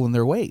not pulling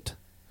their weight.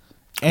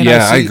 And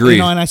I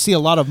agree. And I see a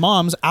lot of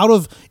moms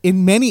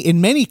in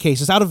many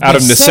cases out of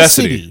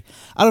necessity.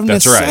 Out of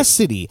That's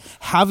necessity,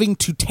 having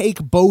to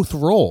take both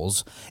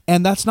roles,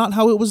 and that's not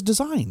how it was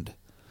designed.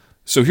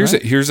 So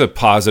here's a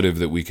positive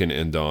that we can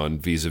end on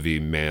vis-a-vis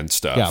man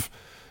stuff. Yeah.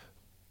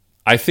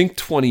 I think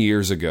 20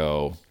 years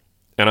ago,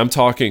 and I'm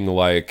talking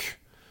like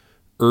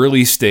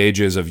early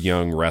stages of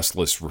young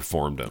restless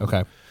reformdom.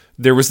 Okay.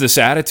 There was this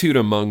attitude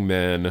among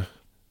men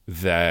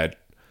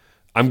that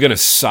I'm going to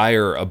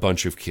sire a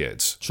bunch of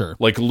kids. Sure.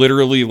 Like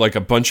literally like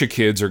a bunch of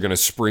kids are going to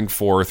spring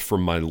forth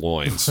from my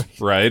loins,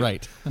 right?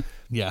 Right.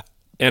 Yeah.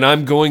 And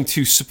I'm going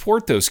to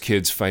support those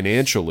kids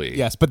financially.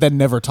 Yes, but then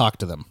never talk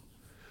to them.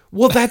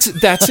 Well, that's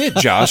it,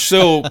 Josh.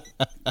 So,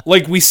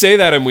 like, we say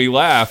that and we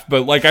laugh,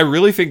 but, like, I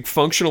really think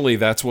functionally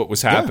that's what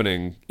was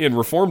happening in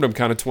Reformdom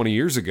kind of 20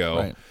 years ago.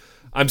 Right.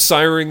 I'm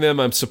siring them.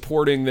 I'm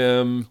supporting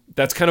them.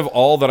 That's kind of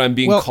all that I'm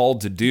being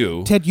called to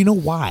do. Ted, you know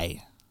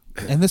why?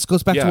 And this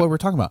goes back to what we're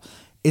talking about.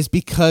 Is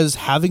because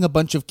having a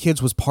bunch of kids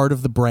was part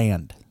of the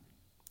brand.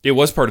 It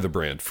was part of the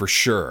brand, for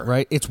sure.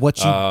 Right? It's what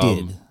you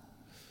did.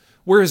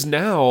 Whereas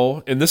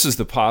now, and this is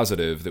the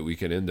positive that we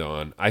can end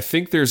on, I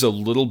think there's a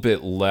little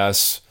bit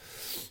less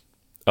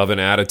of an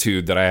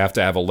attitude that I have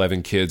to have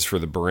 11 kids for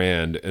the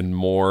brand, and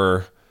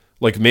more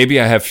like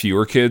maybe I have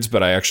fewer kids,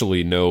 but I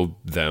actually know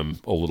them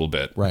a little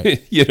bit,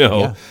 right?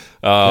 And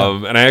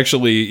I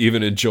actually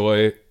even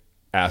enjoy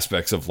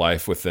aspects of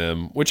life with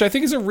them, which I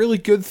think is a really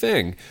good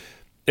thing.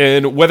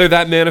 And whether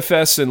that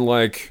manifests in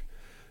like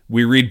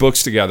we read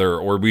books together,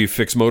 or we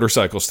fix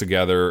motorcycles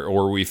together,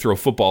 or we throw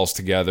footballs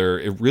together,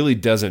 it really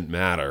doesn't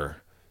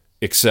matter,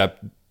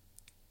 except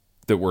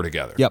that we're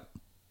together. Yep.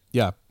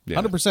 Yeah.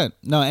 100%.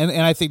 No, and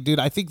I think, dude,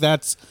 I think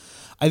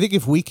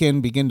if we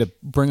can begin to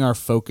bring our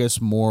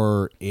focus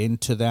more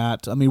into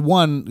that, I mean,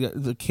 one,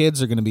 the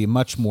kids are going to be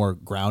much more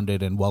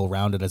grounded and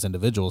well-rounded as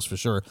individuals for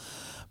sure,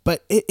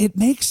 but it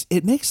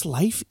makes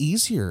life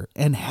easier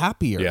and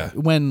happier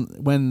when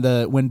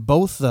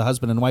both the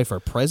husband and wife are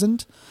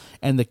present,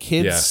 and the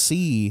kids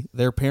see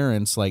their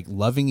parents like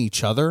loving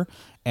each other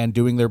and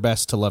doing their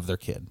best to love their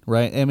kid,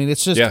 right? I mean,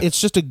 it's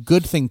just a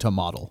good thing to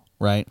model,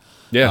 right?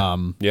 Yeah.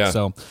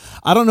 So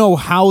I don't know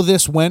how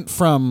this went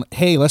from,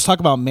 hey, let's talk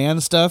about man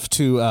stuff,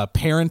 to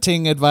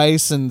parenting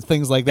advice and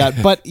things like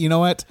that. But you know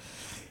what?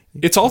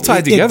 It's all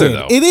tied together,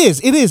 though. It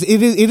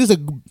is a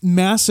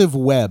massive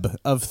web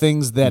of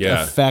things that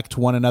affect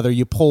one another.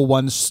 You pull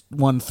one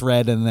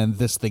thread, and then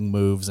this thing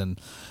moves, and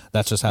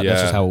that's just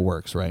how it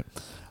works, right?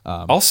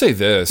 I'll say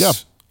this.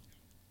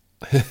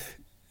 Yeah.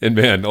 And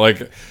man,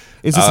 like,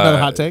 is this another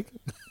hot take?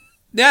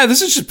 Yeah,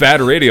 this is just bad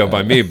radio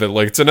by me, but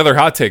like it's another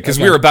hot take because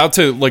we were about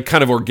to like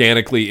kind of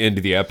organically end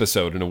the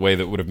episode in a way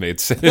that would have made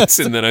sense,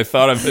 and then I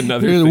thought of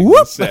another thing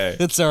to say.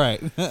 It's all right.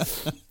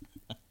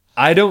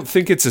 I don't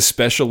think it's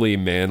especially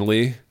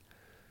manly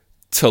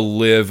to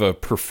live a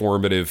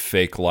performative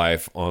fake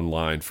life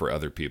online for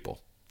other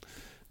people.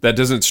 That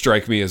doesn't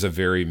strike me as a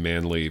very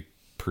manly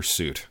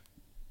pursuit.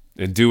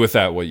 And do with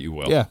that what you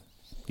will.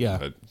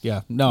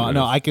 Yeah.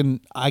 No, I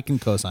can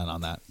co-sign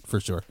on that for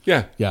sure.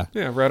 Yeah.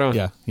 Right on.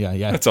 Yeah.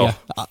 That's all.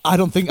 I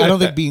don't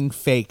think being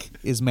fake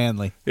is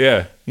manly.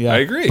 Yeah. I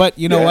agree. But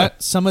you know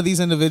what? Some of these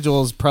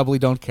individuals probably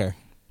don't care.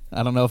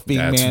 I don't know if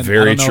being if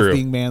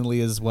being manly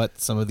is what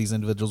some of these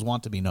individuals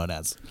want to be known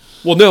as.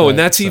 Well, no, and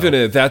that's even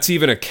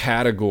a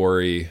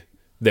category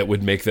that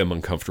would make them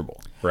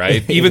uncomfortable,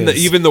 right? even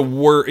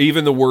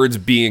the words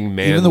being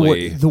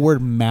manly, even the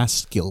word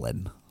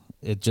masculine.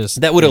 It just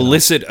that would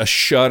elicit a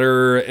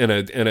shudder and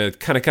a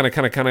kind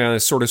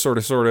of sort of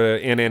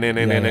and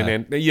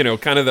you know,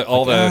 kind of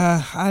all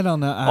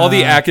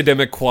the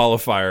academic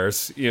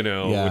qualifiers, you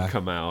know, would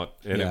come out,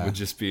 and it would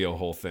just be a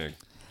whole thing.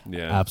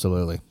 Yeah,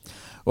 absolutely.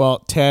 Well,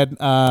 Ted,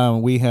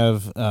 we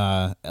have,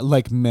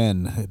 like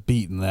men,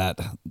 beaten that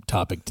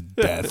topic to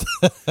death.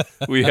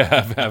 We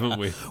have, haven't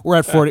we? We're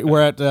at 40.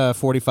 We're at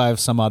 45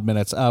 some odd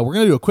minutes. We're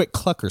gonna do a quick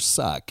cluck or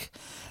suck,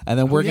 and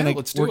then we're gonna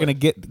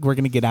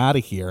get out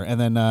of here.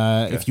 And then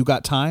if you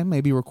got time,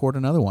 maybe record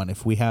another one.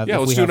 If we have,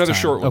 let's do another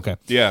short one. Okay,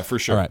 yeah, for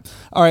sure.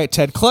 All right,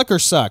 Ted, cluck or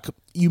suck.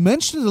 You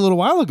mentioned it a little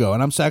while ago,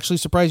 and I'm actually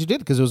surprised you did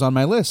because it was on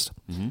my list.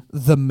 Mm-hmm.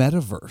 The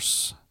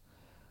metaverse.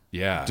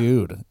 Yeah.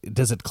 Dude,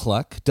 does it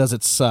cluck? Does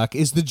it suck?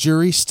 Is the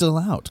jury still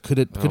out? Could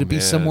it be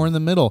man. somewhere in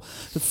the middle?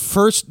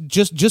 First,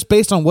 just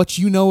based on what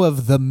you know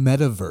of the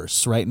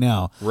metaverse right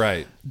now,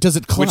 Right. does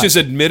it cluck? Which is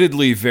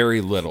admittedly very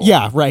little.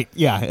 Yeah, right.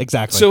 Yeah,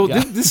 exactly. So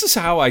yeah. this is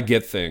how I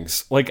get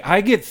things. Like, I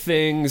get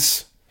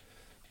things.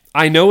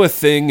 I know a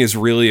thing is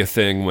really a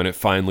thing when it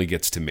finally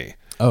gets to me.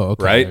 Oh,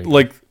 okay. Right?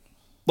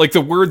 Like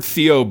the word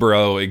Theo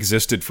bro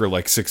existed for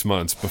like 6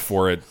 months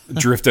before it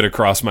drifted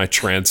across my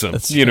transom.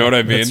 You know what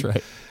I mean? That's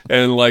right.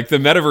 And like the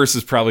metaverse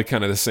is probably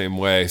kind of the same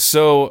way.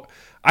 So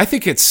I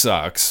think it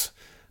sucks.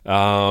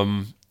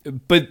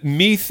 But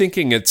me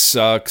thinking it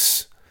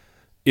sucks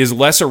is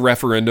less a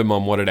referendum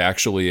on what it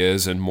actually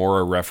is and more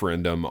a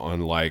referendum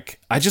on like,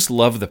 I just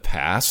love the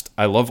past.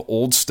 I love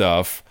old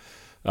stuff.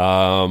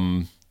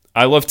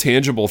 I love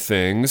tangible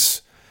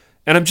things.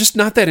 And I'm just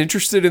not that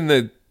interested in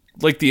the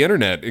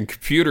internet and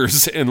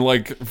computers and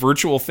like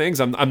virtual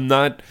things.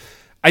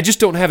 I just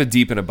don't have a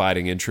deep and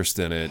abiding interest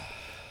in it.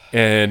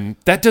 And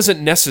that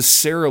doesn't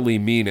necessarily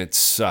mean it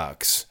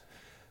sucks.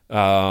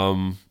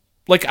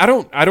 Like I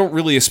don't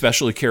really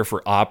especially care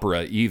for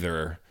opera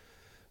either.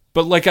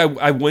 But like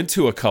I went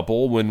to a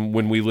couple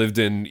when we lived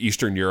in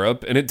Eastern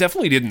Europe, and it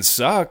definitely didn't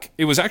suck.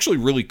 It was actually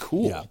really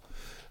cool. Yeah.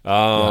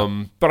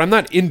 But I'm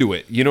not into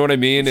it. You know what I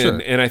mean? Sure.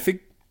 And I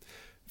think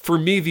for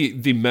me,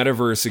 the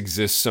metaverse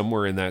exists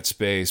somewhere in that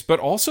space.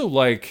 But also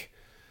like,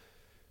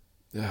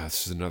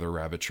 this is another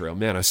rabbit trail.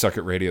 Man, I suck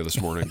at radio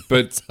this morning.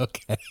 But It's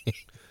okay.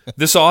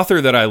 this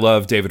author that I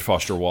love, David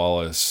Foster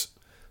Wallace,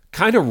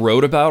 kind of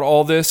wrote about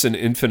all this in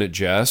Infinite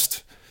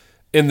Jest.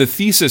 And the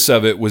thesis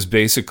of it was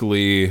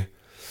basically,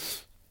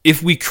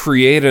 if we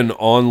create an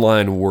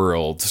online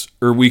world,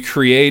 or we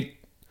create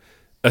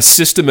a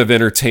system of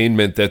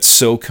entertainment that's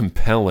so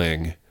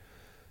compelling,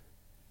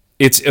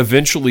 it's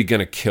eventually going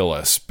to kill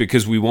us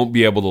because we won't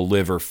be able to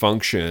live or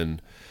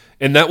function.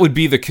 And that would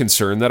be the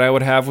concern that I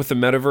would have with the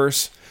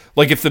metaverse.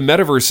 Like if the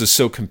metaverse is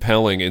so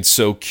compelling and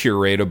so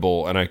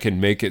curatable and I can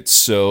make it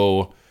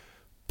so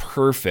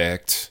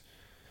perfect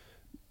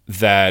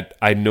that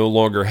I no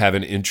longer have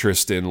an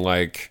interest in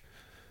like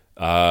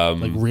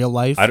real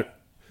life.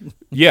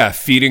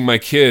 Feeding my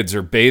kids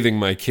or bathing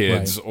my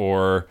kids, right.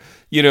 Or,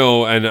 you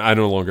know, and I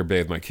no longer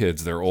bathe my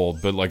kids. They're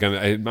old, but like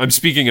I'm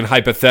speaking in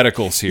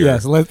hypotheticals here.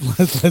 Yes,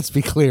 let's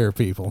be clear,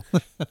 people.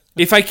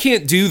 If I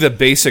can't do the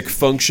basic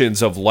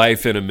functions of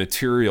life in a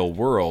material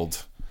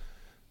world,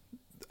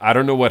 I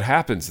don't know what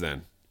happens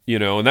then, you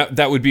know, and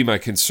that would be my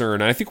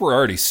concern. I think we're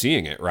already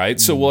seeing it, right?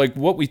 So like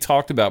what we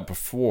talked about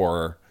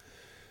before,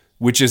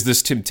 which is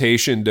this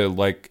temptation to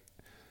like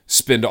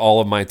spend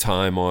all of my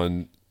time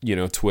on, you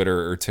know,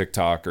 Twitter or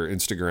TikTok or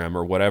Instagram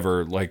or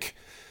whatever, like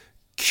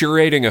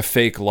curating a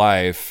fake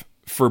life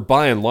for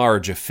by and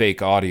large a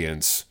fake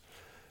audience.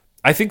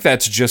 I think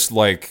that's just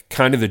like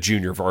kind of the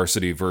junior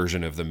varsity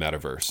version of the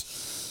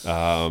metaverse.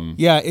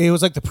 Yeah, it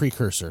was like the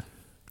precursor.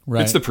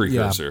 Right. It's the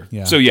precursor.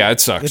 Yeah. So yeah, it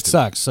sucks. It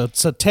sucks. So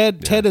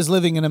Ted is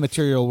living in a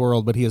material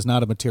world, but he is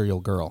not a material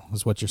girl,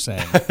 is what you're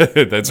saying.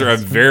 That's right. I'm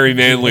very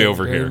manly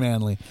over very here.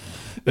 Manly.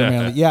 Very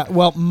manly. Yeah.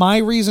 Well, my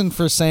reason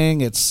for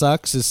saying it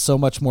sucks is so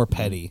much more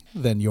petty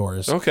than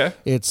yours. Okay.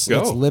 It's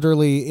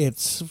literally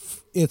it's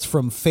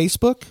from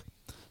Facebook.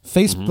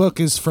 Facebook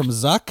is from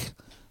Zuck.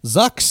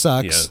 Zuck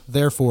sucks. Yeah.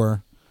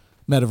 Therefore,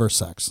 metaverse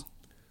sucks.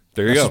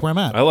 There you go. That's where I'm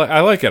at. I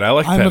like it. I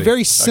like. I'm petty. a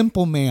very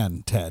simple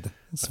man, Ted.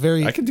 It's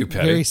very. I can do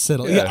petty. Very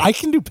subtle. Yeah, I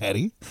can do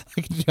petty.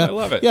 I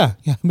love it. Yeah.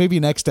 Maybe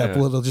next step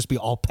it'll just be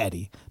all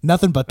petty.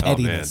 Nothing but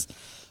pettiness.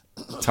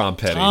 Oh, man. Tom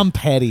Petty. Tom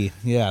Petty.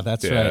 Yeah,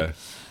 that's right.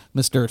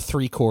 Mr.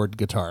 3-chord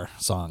guitar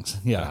songs.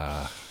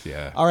 Yeah.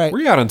 Yeah. All right.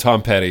 Where you at on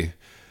Tom Petty?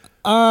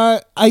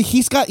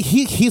 He's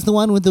the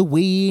one with the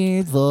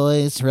weird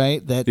voice,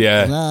 right? He's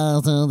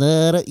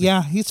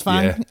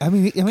fine. Yeah. I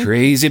mean,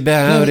 crazy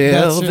about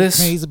Elvis.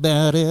 Crazy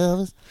about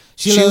Elvis.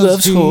 She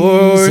loves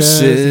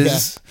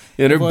horses.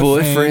 And her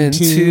boyfriend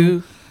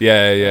too.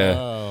 Yeah.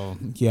 Oh,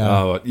 yeah.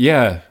 Oh,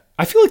 yeah.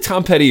 I feel like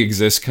Tom Petty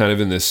exists kind of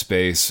in this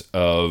space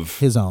of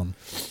his own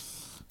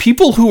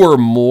people who are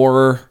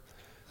more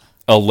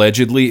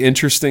allegedly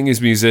interesting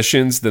as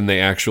musicians than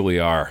they actually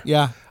are.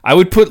 Yeah. I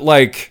would put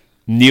like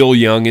Neil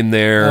Young in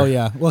there. Oh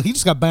yeah. Well, he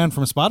just got banned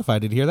from Spotify.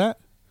 Did you hear that?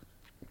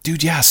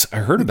 Dude, yes, I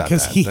heard about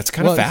that. That's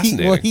kind of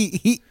fascinating.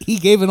 He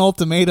gave an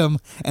ultimatum,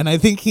 and I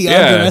think he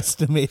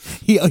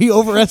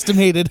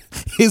overestimated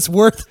his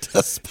worth to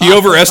Spotify. He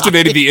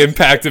overestimated the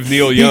impact of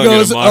Neil Young. He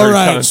goes, in a modern all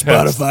right, context.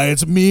 Spotify,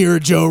 it's me or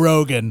Joe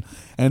Rogan.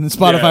 And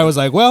Spotify was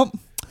like, well,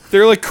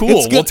 they're like,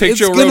 cool, we'll take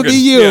Joe Rogan. It's going to be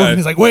you. Yeah. And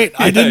he's like, wait,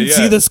 I didn't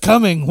see this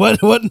coming. What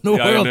in the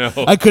world?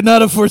 I could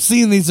not have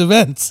foreseen these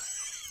events.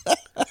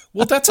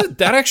 Well,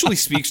 that actually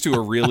speaks to a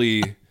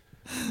really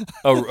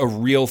a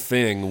real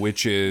thing,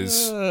 which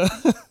is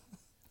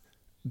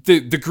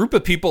the group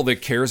of people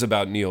that cares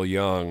about Neil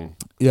Young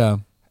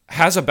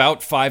has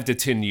about 5 to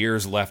 10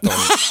 years left on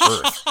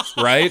Earth,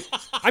 right?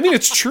 I mean,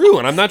 it's true,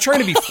 and I'm not trying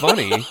to be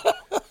funny.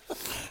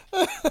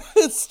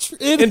 It's true.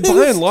 And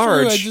by and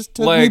large,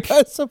 like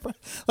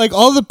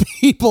all the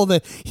people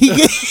that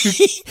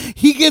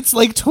he gets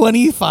like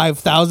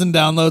 25,000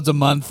 downloads a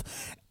month.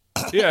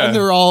 Yeah. And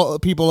they're all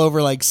people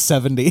over like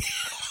 70.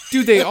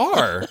 Dude, they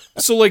are.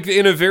 So, like,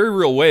 in a very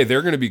real way,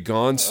 they're going to be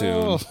gone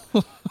soon.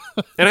 Oh.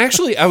 And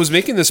actually, I was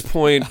making this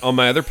point on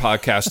my other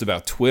podcast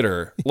about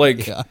Twitter.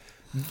 Like,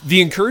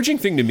 the encouraging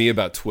thing to me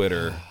about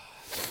Twitter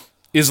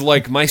is,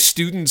 like, my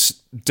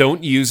students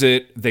don't use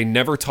it. They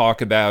never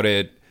talk about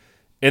it.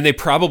 And they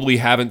probably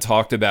haven't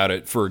talked about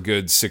it for a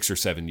good 6 or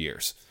 7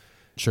 years.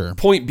 Sure.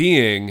 Point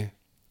being,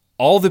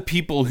 all the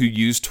people who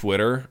use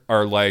Twitter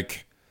are,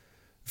 like,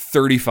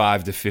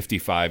 35 to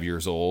 55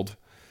 years old,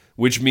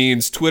 which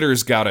means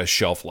Twitter's got a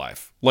shelf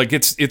life. Like,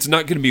 it's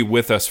not going to be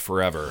with us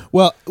forever.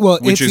 Well,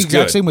 which it's the is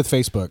exact good. same with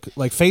Facebook.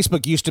 Like,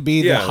 Facebook used to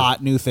be the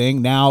hot new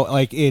thing. Now,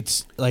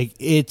 it's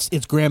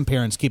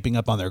grandparents keeping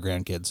up on their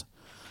grandkids.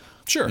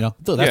 Sure. You know,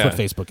 that's what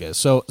Facebook is.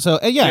 So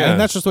and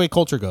that's just the way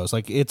culture goes.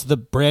 Like, it's the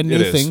brand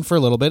new thing for a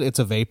little bit. It's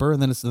a vapor,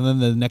 and then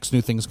the next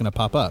new thing is going to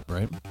pop up,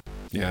 right?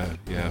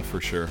 Yeah, for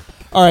sure.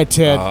 All right,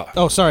 Ted.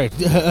 Sorry.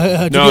 No,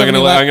 I'm gonna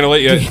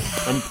let you.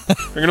 I'm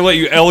gonna let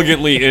you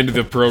elegantly end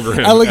the program.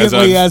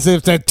 Elegantly, as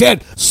if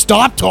Ted,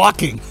 stop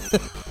talking.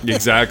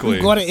 Exactly.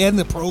 I'm going to end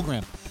the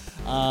program.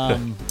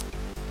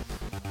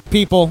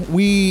 People,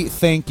 we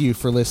thank you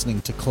for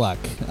listening to Cluck.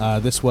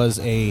 This was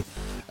a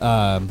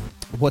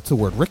what's the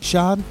word?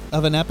 Rickshod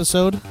of an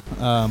episode,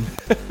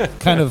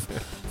 kind of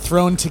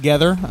thrown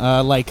together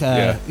like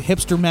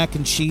hipster mac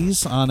and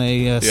cheese on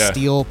a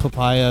steel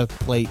papaya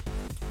plate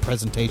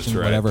presentation,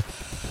 whatever.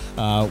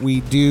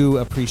 We do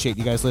appreciate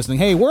you guys listening.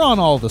 Hey, we're on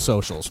all the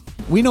socials.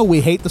 We know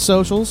we hate the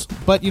socials,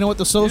 but you know what?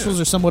 The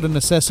socials are somewhat a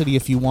necessity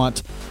if you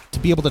want to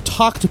be able to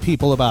talk to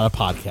people about a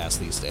podcast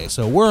these days.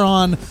 So we're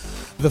on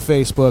the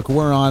Facebook,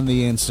 we're on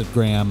the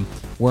Instagram,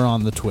 we're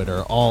on the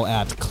Twitter, all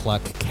at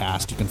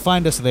CluckCast. You can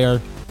find us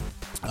there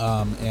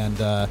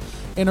and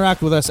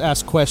interact with us,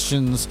 ask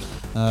questions,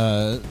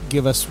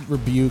 give us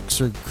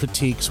rebukes or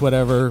critiques,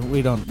 whatever.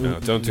 We don't. No,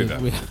 don't do that.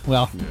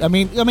 I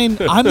mean,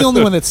 I'm the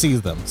only one that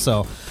sees them.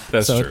 So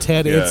that's true.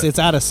 Ted, it's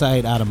out of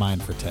sight, out of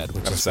mind for Ted.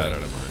 Which out of is sight, great.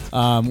 out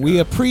of mind. We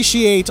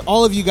appreciate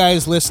all of you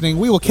guys listening.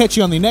 We will catch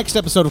you on the next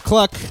episode of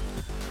Cluck.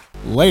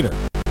 Later.